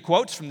you read the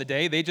quotes from the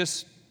day,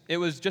 it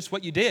was just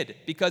what you did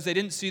because they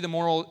didn't see the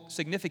moral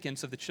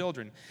significance of the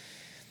children.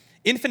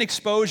 Infant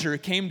exposure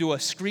came to a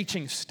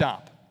screeching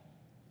stop.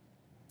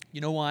 You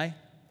know why?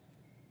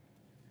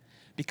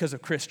 Because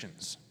of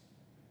Christians.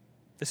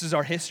 This is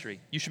our history.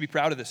 You should be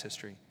proud of this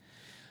history.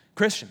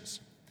 Christians.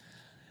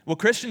 What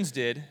Christians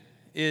did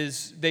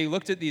is they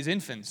looked at these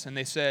infants and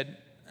they said,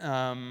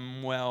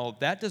 well,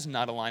 that does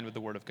not align with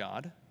the Word of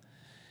God.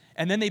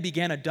 And then they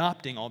began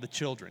adopting all the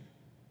children.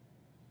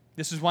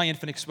 This is why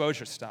infant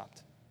exposure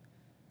stopped.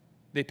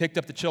 They picked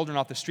up the children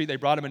off the street, they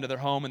brought them into their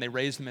home, and they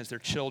raised them as their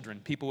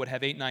children. People would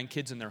have 8, 9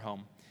 kids in their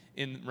home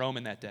in Rome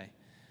in that day.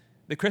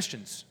 The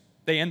Christians,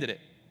 they ended it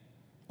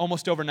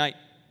almost overnight.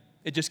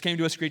 It just came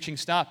to a screeching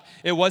stop.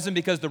 It wasn't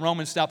because the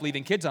Romans stopped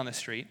leaving kids on the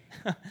street.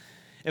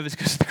 It was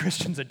because the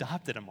Christians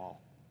adopted them all.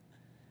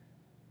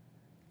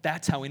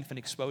 That's how infant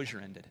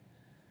exposure ended.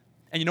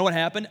 And you know what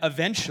happened?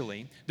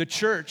 Eventually, the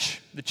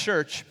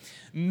church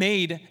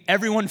made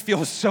everyone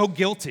feel so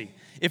guilty.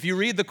 If you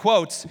read the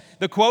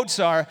quotes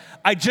are,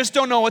 "I just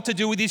don't know what to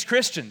do with these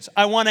Christians.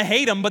 I want to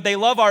hate them, but they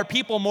love our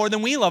people more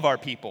than we love our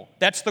people."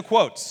 That's the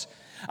quotes.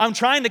 "I'm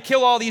trying to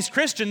kill all these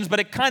Christians, but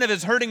it kind of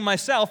is hurting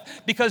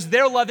myself because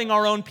they're loving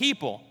our own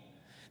people."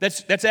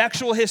 That's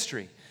actual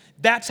history.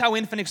 That's how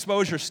infant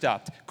exposure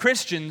stopped.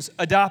 Christians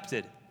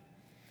adopted.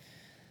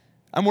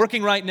 I'm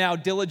working right now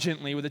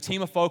diligently with a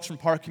team of folks from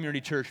Park Community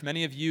Church.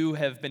 Many of you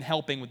have been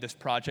helping with this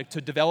project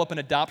to develop an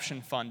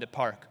adoption fund at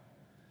Park.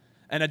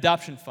 An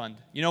adoption fund.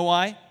 You know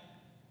why?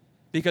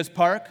 Because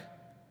Park,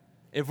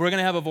 if we're going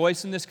to have a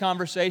voice in this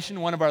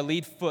conversation, one of our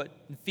lead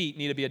feet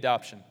need to be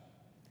adoption.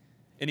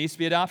 It needs to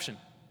be adoption.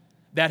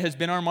 That has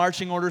been our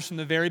marching orders from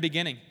the very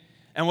beginning.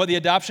 And what the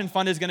adoption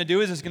fund is going to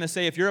do is it's going to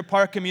say, if you're a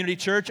Park Community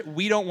Church,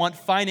 we don't want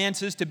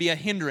finances to be a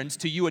hindrance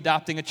to you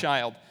adopting a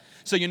child.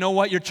 So you know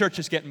what? Your church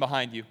is getting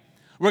behind you.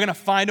 We're going to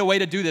find a way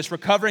to do this. We're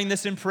covering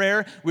this in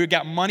prayer. We've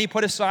got money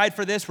put aside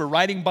for this. We're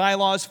writing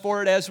bylaws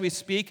for it as we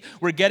speak.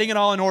 We're getting it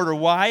all in order.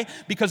 Why?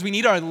 Because we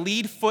need our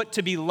lead foot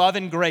to be love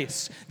and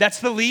grace. That's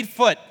the lead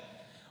foot.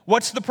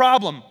 What's the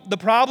problem? The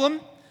problem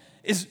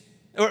is,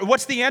 or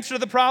what's the answer to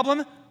the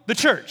problem? The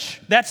church.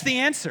 That's the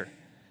answer.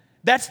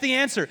 That's the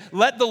answer.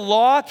 Let the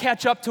law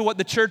catch up to what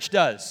the church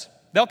does.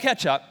 They'll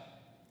catch up.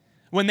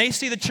 When they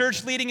see the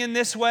church leading in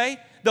this way,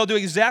 they'll do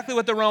exactly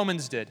what the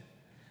Romans did.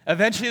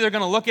 Eventually, they're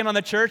going to look in on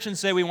the church and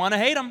say, we want to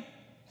hate them.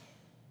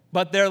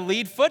 But their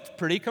lead foot's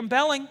pretty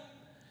compelling,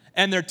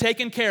 and they're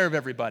taking care of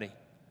everybody.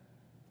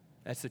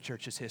 That's the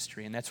church's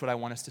history, and that's what I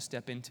want us to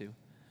step into.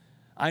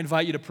 I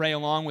invite you to pray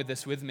along with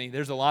this with me.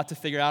 There's a lot to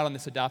figure out on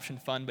this adoption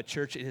fund, but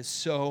church, it is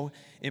so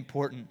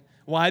important.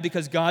 Why?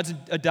 Because God's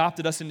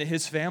adopted us into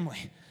His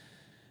family.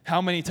 How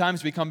many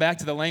times we come back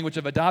to the language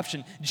of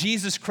adoption?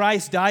 Jesus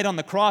Christ died on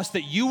the cross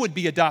that you would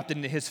be adopted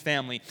into His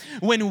family.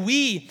 When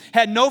we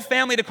had no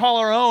family to call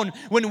our own,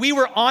 when we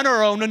were on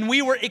our own, when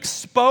we were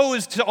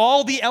exposed to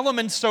all the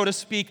elements, so to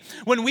speak,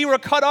 when we were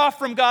cut off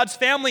from God's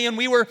family and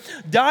we were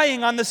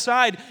dying on the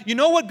side, you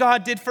know what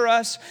God did for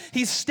us?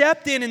 He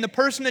stepped in the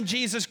person of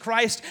Jesus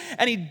Christ,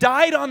 and He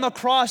died on the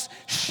cross,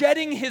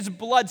 shedding His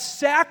blood,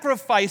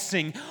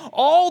 sacrificing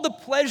all the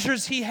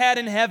pleasures He had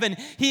in heaven.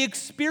 He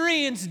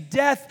experienced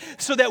death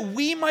so that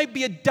we might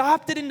be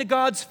adopted into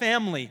God's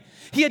family.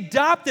 He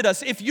adopted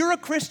us. If you're a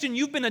Christian,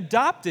 you've been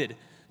adopted.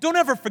 Don't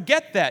ever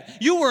forget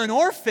that. You were an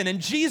orphan,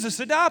 and Jesus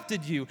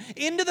adopted you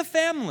into the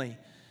family.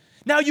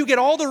 Now you get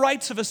all the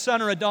rights of a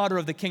son or a daughter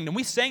of the kingdom.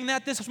 We sang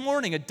that this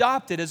morning,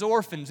 adopted as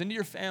orphans into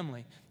your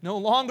family. No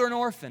longer an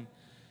orphan.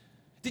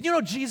 Did you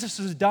know Jesus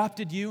has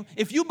adopted you?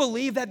 If you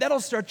believe that, that'll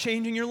start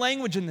changing your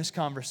language in this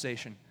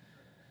conversation.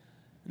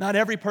 Not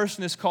every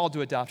person is called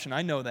to adoption.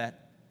 I know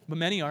that, but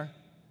many are.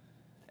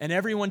 And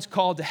everyone's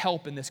called to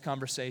help in this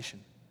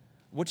conversation.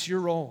 What's your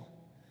role?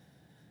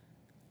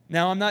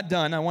 Now, I'm not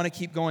done. I want to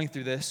keep going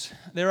through this.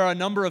 There are a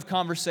number of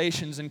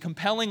conversations and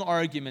compelling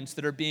arguments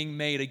that are being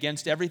made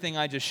against everything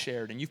I just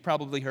shared, and you've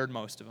probably heard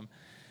most of them.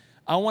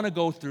 I want to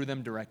go through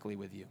them directly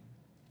with you.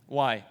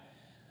 Why?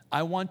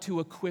 I want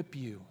to equip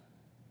you.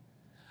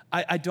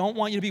 I don't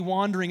want you to be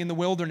wandering in the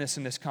wilderness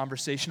in this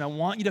conversation. I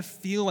want you to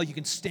feel like you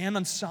can stand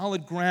on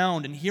solid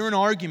ground and hear an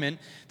argument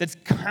that's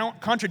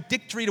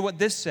contradictory to what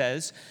this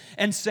says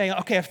and say,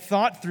 okay, I've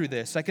thought through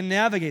this. I can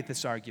navigate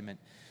this argument.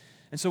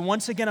 And so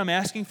once again, I'm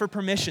asking for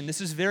permission.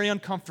 This is very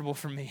uncomfortable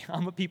for me.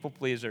 I'm a people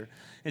pleaser.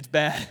 It's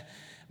bad.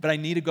 But I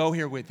need to go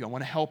here with you. I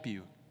want to help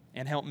you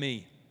and help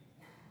me.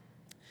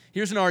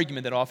 Here's an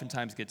argument that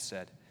oftentimes gets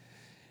said.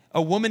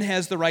 A woman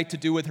has the right to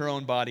do with her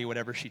own body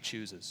whatever she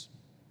chooses.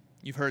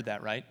 You've heard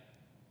that, right?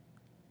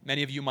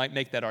 Many of you might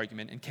make that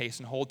argument in case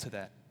and hold to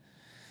that.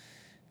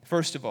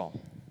 First of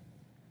all,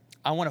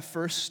 I want to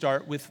first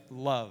start with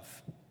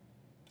love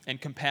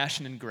and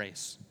compassion and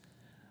grace.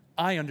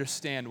 I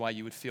understand why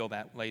you would feel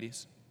that,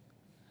 ladies.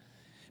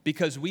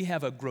 Because we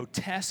have a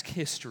grotesque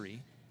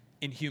history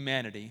in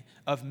humanity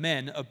of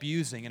men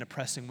abusing and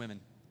oppressing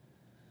women.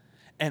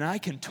 And I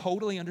can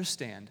totally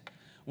understand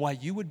why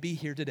you would be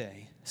here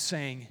today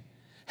saying,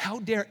 how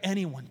dare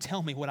anyone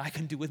tell me what I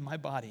can do with my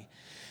body?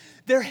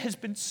 There has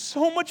been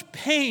so much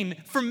pain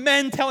for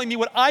men telling me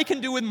what I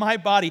can do with my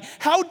body.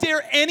 How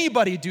dare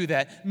anybody do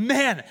that?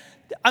 Man,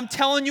 I'm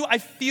telling you, I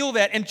feel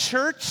that. And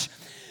church,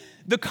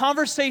 the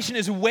conversation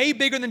is way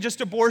bigger than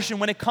just abortion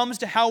when it comes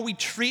to how we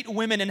treat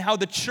women and how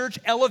the church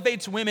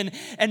elevates women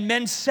and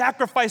men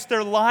sacrifice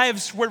their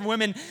lives for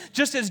women.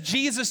 Just as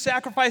Jesus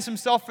sacrificed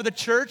Himself for the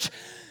church,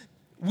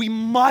 we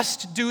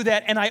must do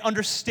that, and I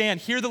understand.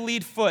 Hear the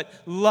lead foot,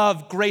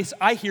 love, grace.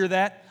 I hear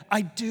that.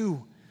 I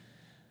do.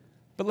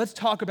 But let's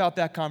talk about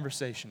that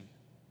conversation.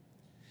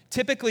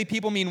 Typically,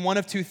 people mean one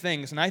of two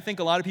things, and I think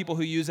a lot of people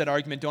who use that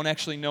argument don't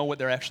actually know what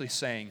they're actually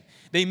saying.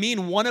 They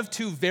mean one of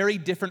two very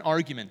different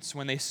arguments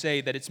when they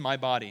say that it's my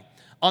body.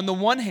 On the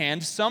one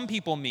hand, some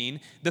people mean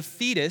the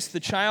fetus, the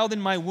child in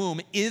my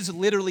womb, is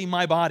literally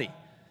my body.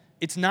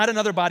 It's not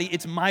another body,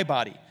 it's my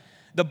body.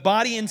 The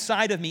body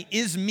inside of me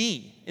is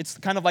me. It's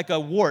kind of like a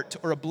wart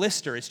or a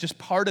blister. It's just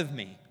part of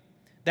me.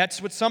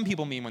 That's what some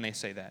people mean when they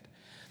say that.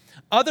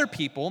 Other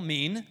people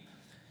mean,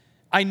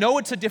 I know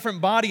it's a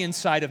different body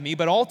inside of me,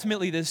 but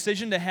ultimately the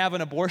decision to have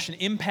an abortion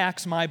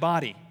impacts my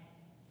body.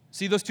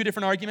 See those two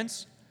different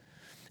arguments?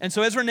 And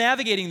so as we're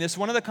navigating this,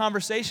 one of the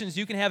conversations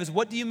you can have is,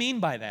 what do you mean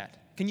by that?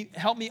 Can you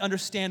help me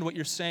understand what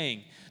you're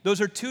saying?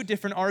 Those are two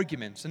different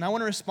arguments, and I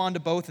want to respond to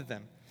both of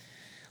them.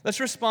 Let's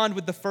respond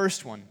with the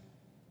first one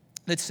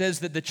that says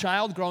that the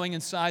child growing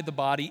inside the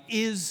body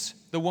is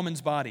the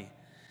woman's body.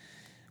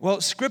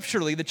 Well,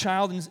 scripturally, the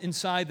child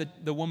inside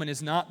the woman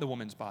is not the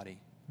woman's body.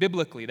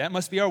 Biblically, that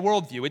must be our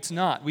worldview. It's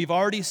not. We've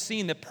already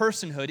seen that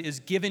personhood is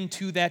given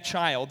to that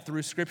child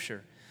through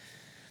Scripture.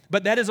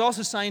 But that is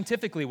also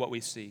scientifically what we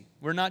see.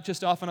 We're not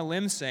just off on a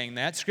limb saying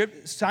that.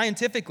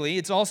 Scientifically,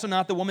 it's also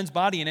not the woman's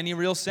body in any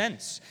real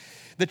sense.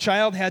 The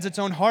child has its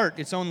own heart,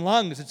 its own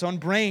lungs, its own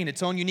brain,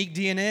 its own unique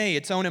DNA,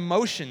 its own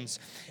emotions,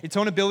 its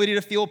own ability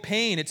to feel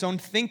pain, its own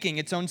thinking,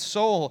 its own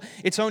soul,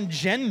 its own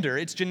gender.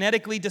 It's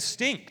genetically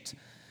distinct.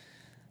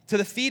 To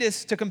the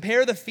fetus, to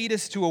compare the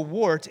fetus to a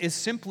wart is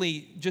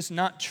simply just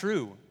not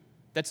true.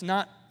 That's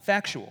not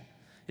factual.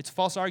 It's a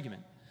false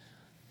argument.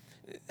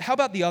 How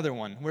about the other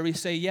one, where we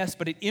say, yes,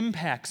 but it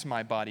impacts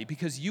my body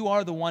because you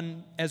are the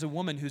one as a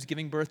woman who's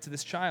giving birth to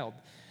this child.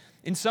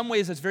 In some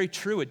ways, that's very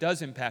true. It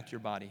does impact your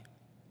body.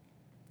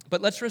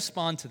 But let's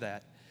respond to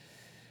that.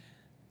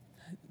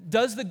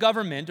 Does the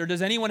government or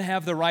does anyone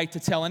have the right to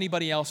tell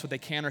anybody else what they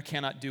can or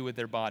cannot do with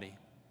their body?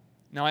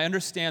 Now, I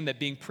understand that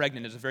being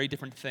pregnant is a very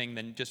different thing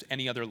than just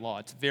any other law.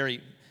 It's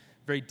very,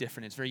 very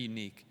different. It's very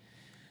unique.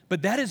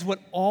 But that is what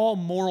all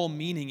moral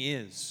meaning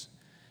is,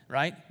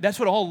 right? That's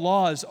what all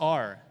laws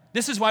are.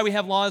 This is why we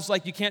have laws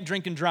like you can't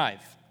drink and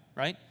drive,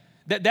 right?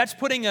 That's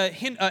putting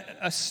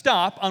a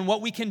stop on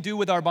what we can do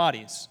with our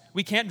bodies.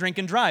 We can't drink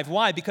and drive.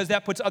 Why? Because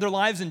that puts other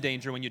lives in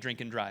danger when you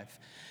drink and drive.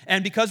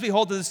 And because we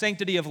hold to the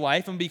sanctity of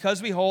life, and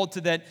because we hold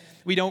to that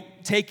we don't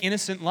take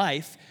innocent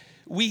life,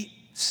 we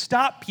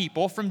stop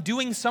people from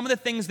doing some of the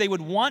things they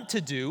would want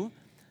to do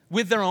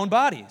with their own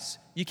bodies.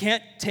 You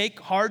can't take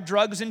hard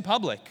drugs in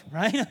public,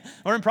 right?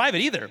 Or in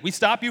private either. We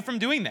stop you from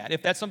doing that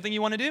if that's something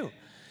you want to do.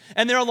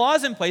 And there are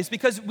laws in place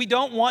because we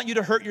don't want you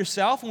to hurt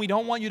yourself and we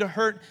don't want you to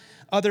hurt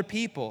other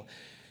people.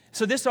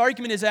 So this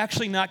argument is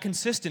actually not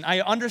consistent. I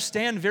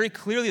understand very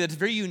clearly that it's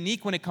very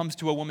unique when it comes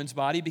to a woman's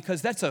body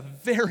because that's a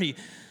very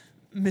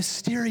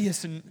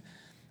mysterious and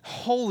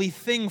holy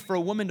thing for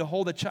a woman to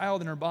hold a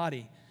child in her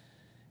body.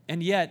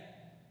 And yet,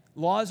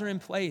 laws are in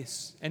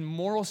place and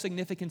moral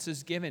significance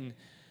is given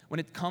when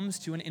it comes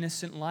to an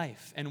innocent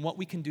life and what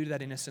we can do to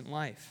that innocent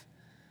life.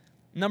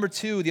 Number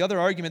two, the other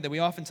argument that we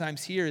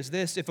oftentimes hear is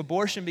this: if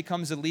abortion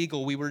becomes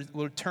illegal, we will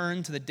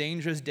return to the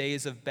dangerous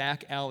days of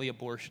back alley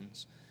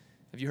abortions.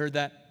 Have you heard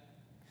that?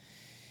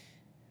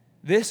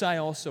 This I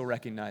also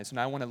recognize, and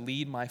I want to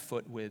lead my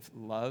foot with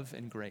love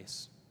and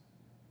grace.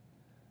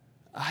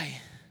 I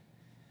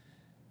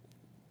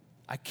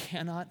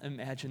cannot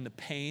imagine the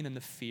pain and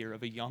the fear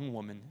of a young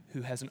woman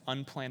who has an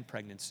unplanned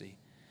pregnancy,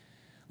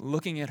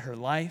 looking at her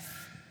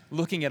life,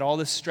 looking at all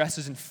the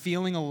stresses and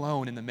feeling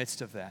alone in the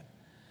midst of that,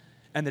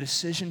 and the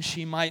decision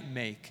she might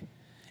make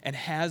and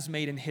has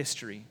made in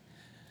history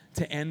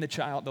to end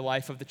the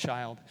life of the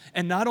child.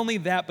 And not only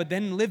that, but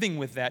then living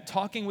with that,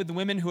 talking with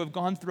women who have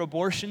gone through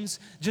abortions,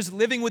 just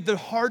living with the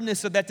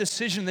hardness of that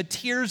decision, the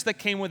tears that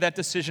came with that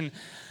decision.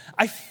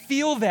 I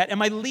feel that, and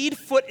my lead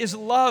foot is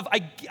love. I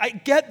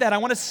get that. I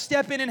want to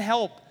step in and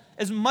help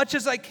as much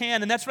as I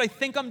can, and that's what I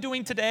think I'm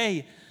doing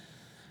today.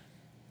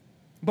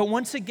 But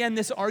once again,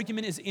 this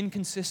argument is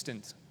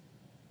inconsistent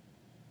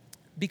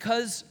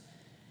because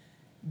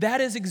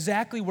that is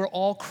exactly where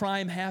all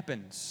crime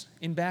happens,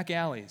 in back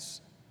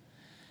alleys.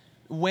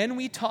 When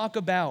we talk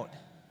about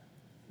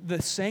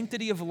the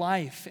sanctity of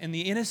life and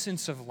the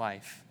innocence of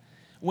life,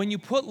 when you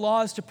put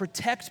laws to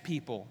protect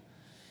people,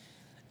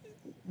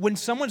 when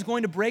someone's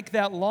going to break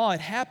that law, it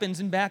happens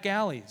in back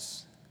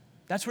alleys.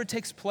 That's where it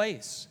takes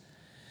place.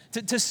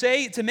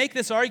 To make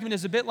this argument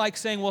is a bit like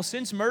saying, well,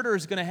 since murder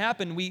is going to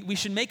happen, we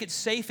should make it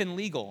safe and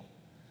legal,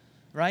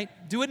 right?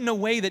 Do it in a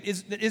way that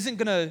isn't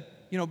going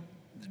to,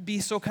 be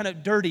so kind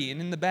of dirty and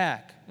in the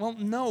back. Well,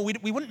 no,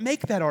 we wouldn't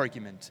make that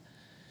argument.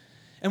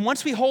 And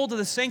once we hold to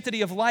the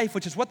sanctity of life,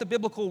 which is what the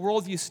biblical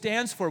worldview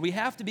stands for, we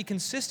have to be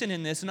consistent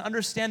in this and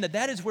understand that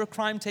that is where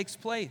crime takes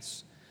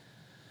place.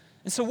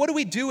 And so what do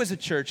we do as a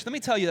church? Let me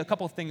tell you a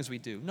couple of things we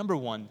do. Number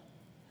one,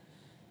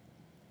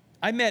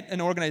 I met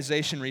an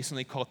organization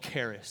recently called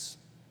Charis.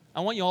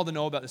 I want you all to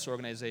know about this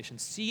organization,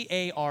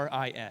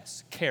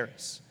 C-A-R-I-S,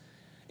 Charis.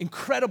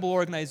 Incredible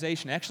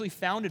organization, actually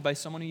founded by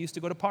someone who used to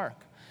go to Park.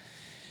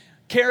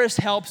 Charis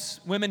helps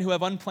women who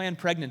have unplanned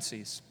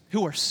pregnancies,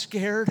 who are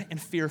scared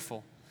and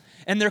fearful.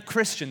 And they're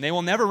Christian. They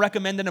will never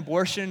recommend an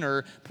abortion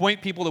or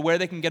point people to where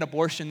they can get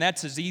abortion.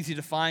 That's as easy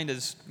to find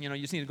as, you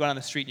just need to go down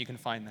the street and you can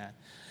find that.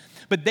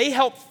 But they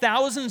help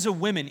thousands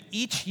of women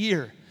each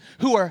year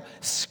who are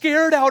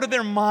scared out of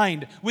their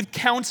mind with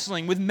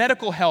counseling, with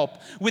medical help,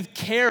 with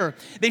care.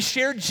 They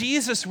share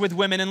Jesus with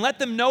women and let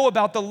them know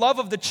about the love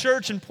of the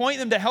church and point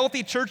them to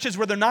healthy churches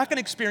where they're not going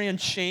to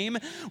experience shame,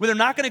 where they're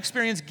not going to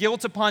experience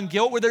guilt upon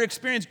guilt, where they're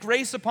experience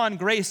grace upon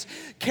grace.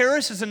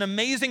 Charis is an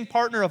amazing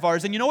partner of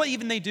ours. And you know what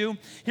even they do?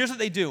 Here's what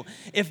they do.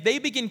 If they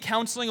begin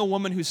counseling a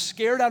woman who's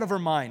scared out of her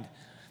mind,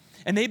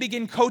 and they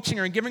begin coaching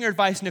her and giving her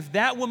advice, and if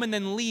that woman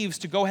then leaves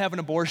to go have an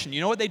abortion,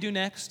 you know what they do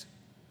next?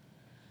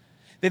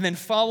 They then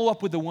follow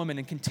up with the woman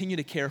and continue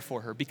to care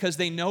for her because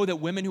they know that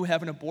women who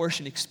have an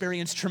abortion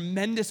experience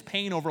tremendous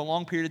pain over a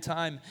long period of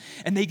time,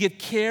 and they give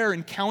care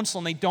and counsel,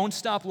 and they don't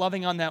stop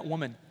loving on that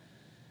woman.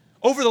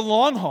 Over the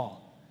long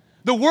haul,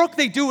 the work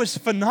they do is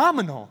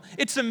phenomenal.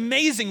 It's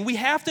amazing. We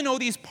have to know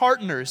these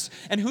partners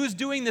and who's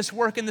doing this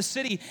work in the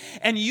city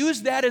and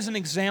use that as an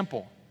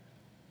example.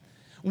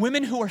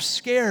 Women who are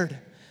scared,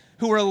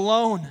 who are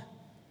alone.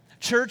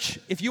 Church,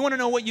 if you want to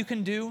know what you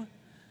can do,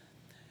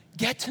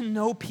 get to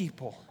know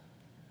people.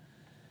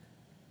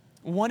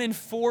 1 in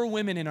 4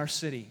 women in our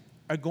city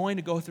are going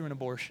to go through an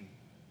abortion.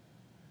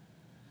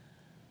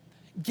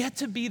 Get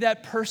to be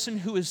that person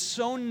who is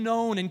so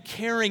known and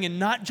caring and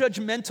not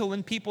judgmental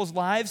in people's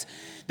lives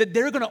that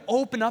they're going to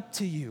open up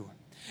to you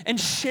and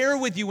share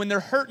with you when they're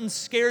hurt and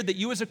scared that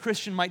you as a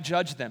Christian might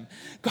judge them.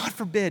 God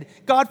forbid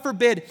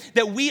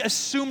that we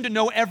assume to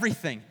know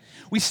everything.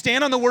 We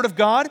stand on the Word of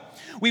God.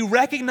 We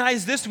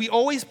recognize this. We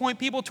always point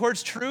people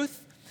towards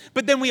truth.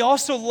 But then we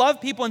also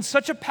love people in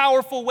such a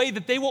powerful way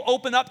that they will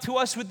open up to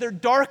us with their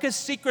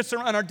darkest secrets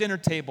around our dinner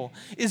table.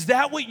 Is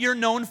that what you're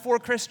known for,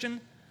 Christian?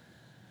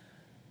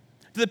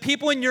 Do the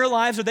people in your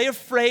lives, are they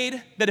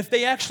afraid that if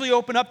they actually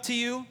open up to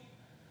you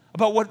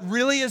about what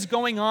really is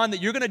going on,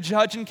 that you're going to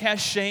judge and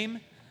cast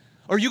shame?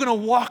 Or are you going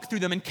to walk through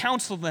them and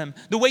counsel them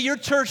the way your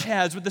church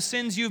has with the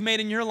sins you've made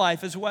in your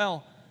life as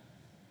well?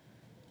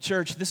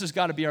 Church, this has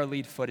got to be our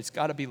lead foot. It's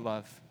got to be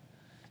love.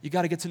 You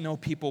got to get to know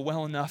people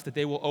well enough that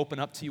they will open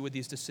up to you with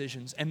these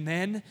decisions. And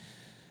then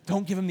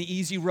don't give them the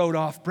easy road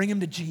off. Bring them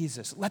to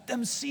Jesus. Let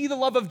them see the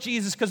love of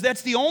Jesus because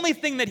that's the only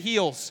thing that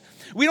heals.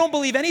 We don't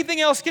believe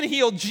anything else can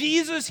heal.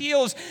 Jesus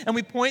heals, and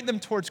we point them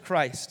towards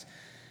Christ.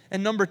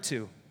 And number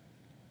 2,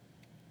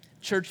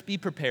 church, be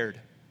prepared.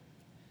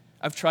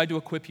 I've tried to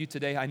equip you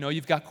today. I know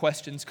you've got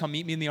questions. Come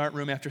meet me in the art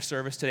room after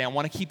service today. I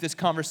want to keep this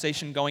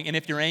conversation going. And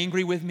if you're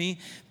angry with me,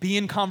 be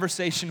in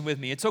conversation with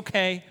me. It's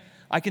okay.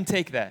 I can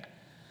take that.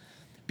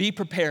 Be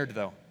prepared,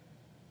 though.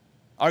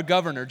 Our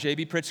governor,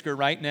 J.B. Pritzker,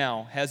 right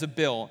now has a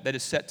bill that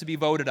is set to be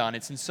voted on.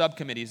 It's in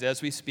subcommittees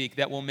as we speak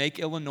that will make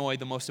Illinois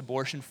the most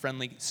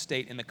abortion-friendly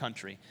state in the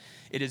country.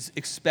 It is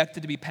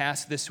expected to be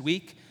passed this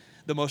week.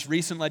 The most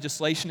recent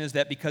legislation is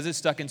that because it's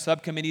stuck in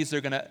subcommittees,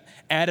 they're going to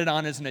add it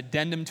on as an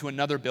addendum to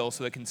another bill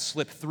so it can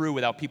slip through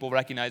without people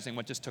recognizing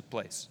what just took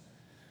place.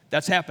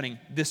 That's happening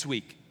this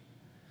week.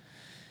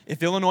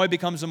 If Illinois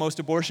becomes the most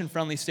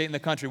abortion-friendly state in the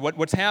country,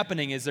 what's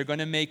happening is they're going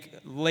to make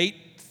late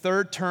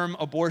third-term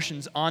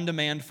abortions on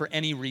demand for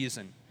any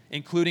reason,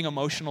 including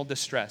emotional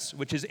distress,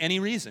 which is any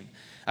reason.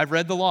 I've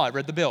read the law. I've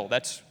read the bill.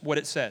 That's what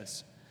it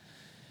says.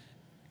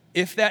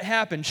 If that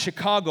happens,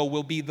 Chicago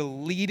will be the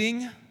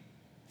leading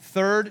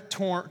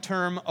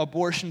third-term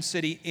abortion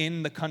city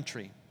in the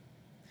country.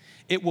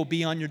 It will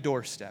be on your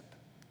doorstep.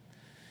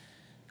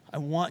 I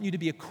want you to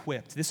be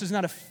equipped. This is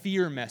not a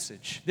fear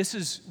message.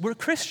 We're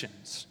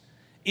Christians.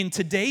 In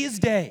today's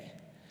day,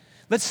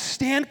 let's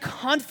stand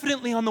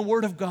confidently on the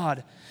Word of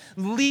God.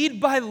 Lead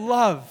by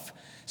love.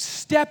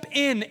 Step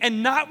in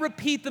and not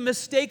repeat the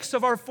mistakes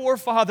of our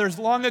forefathers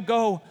long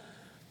ago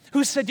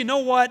who said, you know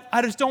what,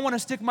 I just don't want to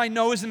stick my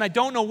nose in. I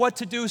don't know what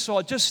to do, so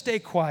I'll just stay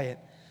quiet.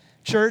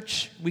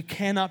 Church, we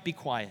cannot be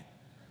quiet.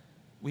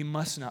 We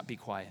must not be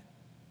quiet.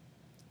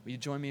 Will you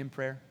join me in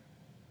prayer?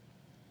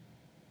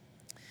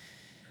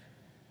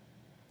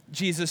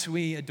 Jesus,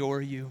 we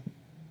adore you.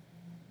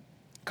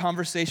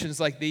 Conversations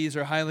like these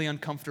are highly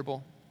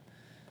uncomfortable.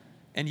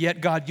 And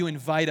yet, God, you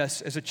invite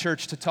us as a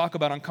church to talk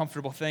about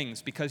uncomfortable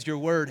things because your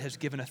word has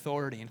given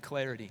authority and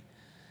clarity.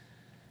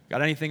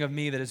 God, anything of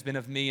me that has been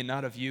of me and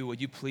not of you,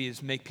 would you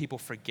please make people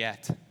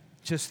forget?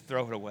 Just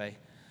throw it away.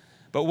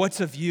 But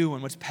what's of you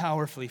and what's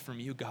powerfully from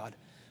you, God?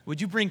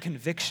 Would you bring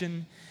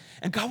conviction?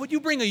 And God, would you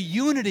bring a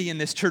unity in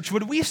this church?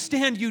 Would we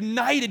stand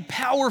united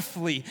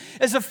powerfully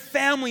as a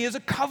family, as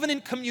a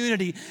covenant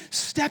community,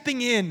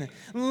 stepping in,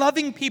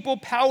 loving people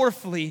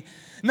powerfully,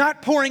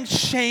 not pouring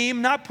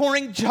shame, not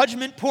pouring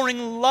judgment,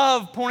 pouring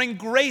love, pouring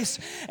grace,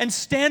 and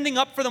standing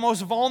up for the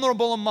most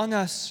vulnerable among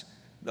us,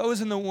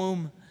 those in the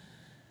womb.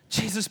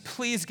 Jesus,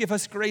 please give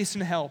us grace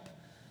and help.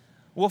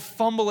 We'll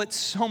fumble it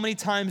so many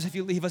times if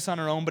you leave us on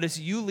our own, but as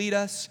you lead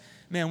us,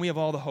 man, we have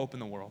all the hope in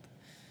the world.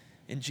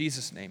 In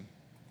Jesus' name.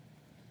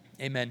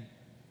 Amen.